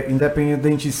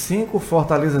 Independente 5,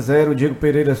 Fortaleza 0. Diego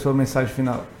Pereira, sua mensagem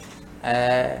final.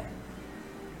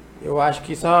 Eu acho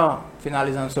que só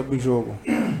finalizando sobre o jogo,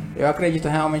 eu acredito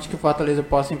realmente que o Fortaleza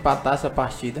possa empatar essa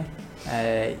partida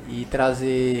e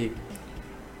trazer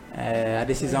a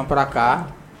decisão para cá.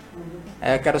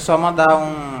 Quero só mandar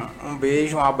um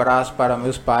beijo, um abraço para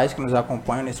meus pais que nos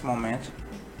acompanham nesse momento,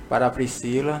 para a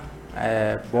Priscila.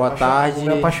 Boa tarde.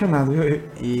 Apaixonado.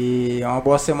 E uma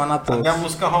boa semana a todos. Cadê a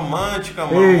música romântica,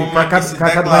 mano? Ei, Vamos aqui se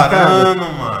Cacá do declarando,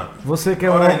 Mercado. mano. Você que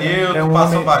é um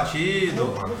passou batido,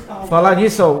 mano. Falar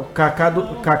nisso, ó, o Cacá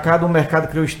do Mercado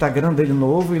criou o Instagram dele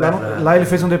novo e lá ele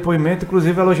fez um depoimento,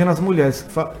 inclusive elogiando as mulheres.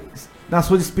 Na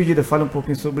sua despedida, fale um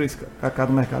pouquinho sobre isso, Cacá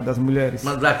do Mercado das Mulheres.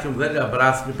 Mandar aqui um grande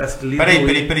abraço, me parece que lindo.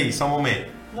 Peraí, só um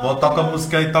momento. Toca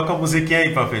a musiquinha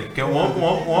aí, pra ver. Porque o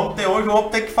homem tem hoje, o homem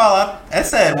tem que falar. É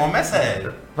sério, o homem é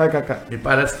sério. Vai, Cacá. Me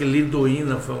parece que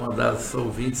Liduína foi uma das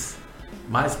ouvintes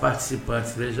mais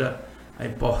participantes. Veja a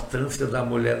importância da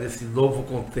mulher nesse novo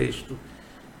contexto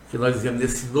que nós vivemos,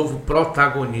 nesse novo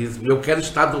protagonismo. Eu quero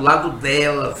estar do lado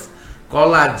delas,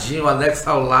 coladinho, anexo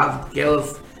ao lado, porque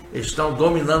elas estão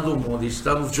dominando o mundo.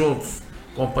 Estamos juntos,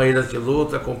 companheiras de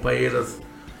luta, companheiras,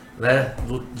 né,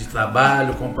 de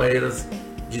trabalho, companheiras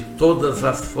de todas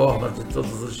as formas, de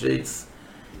todos os jeitos.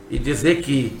 E dizer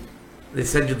que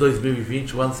nesse ano de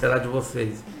 2020 o ano será de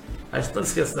vocês. A gente não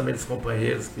esqueça também dos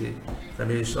companheiros que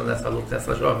também estão nessa luta,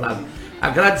 nessa jornada.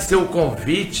 Agradecer o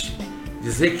convite,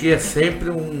 dizer que é sempre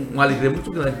uma alegria muito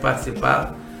grande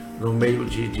participar no meio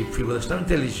de figuras tão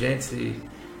inteligentes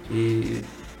e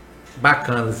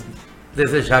bacanas.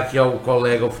 Desejar aqui ao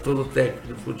colega, ao futuro técnico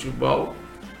de futebol,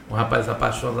 um rapaz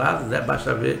apaixonado, né?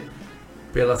 Basta ver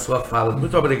pela sua fala.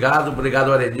 Muito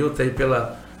obrigado Arenilton, aí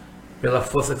pela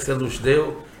força que você nos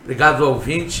deu. Obrigado,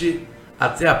 ouvinte.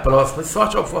 Até a próxima. E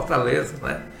sorte ao Fortaleza,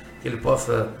 né? Que ele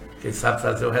possa, quem sabe,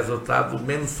 trazer o resultado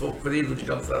menos sofrido,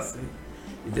 digamos assim.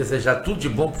 E desejar tudo de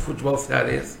bom para o futebol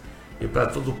cearense e para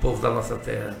todo o povo da nossa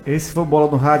terra. Esse foi o Bola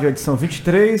no Rádio, edição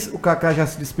 23. O Cacá já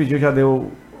se despediu, já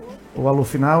deu o alô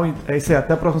final. E é isso aí,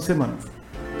 até a próxima semana.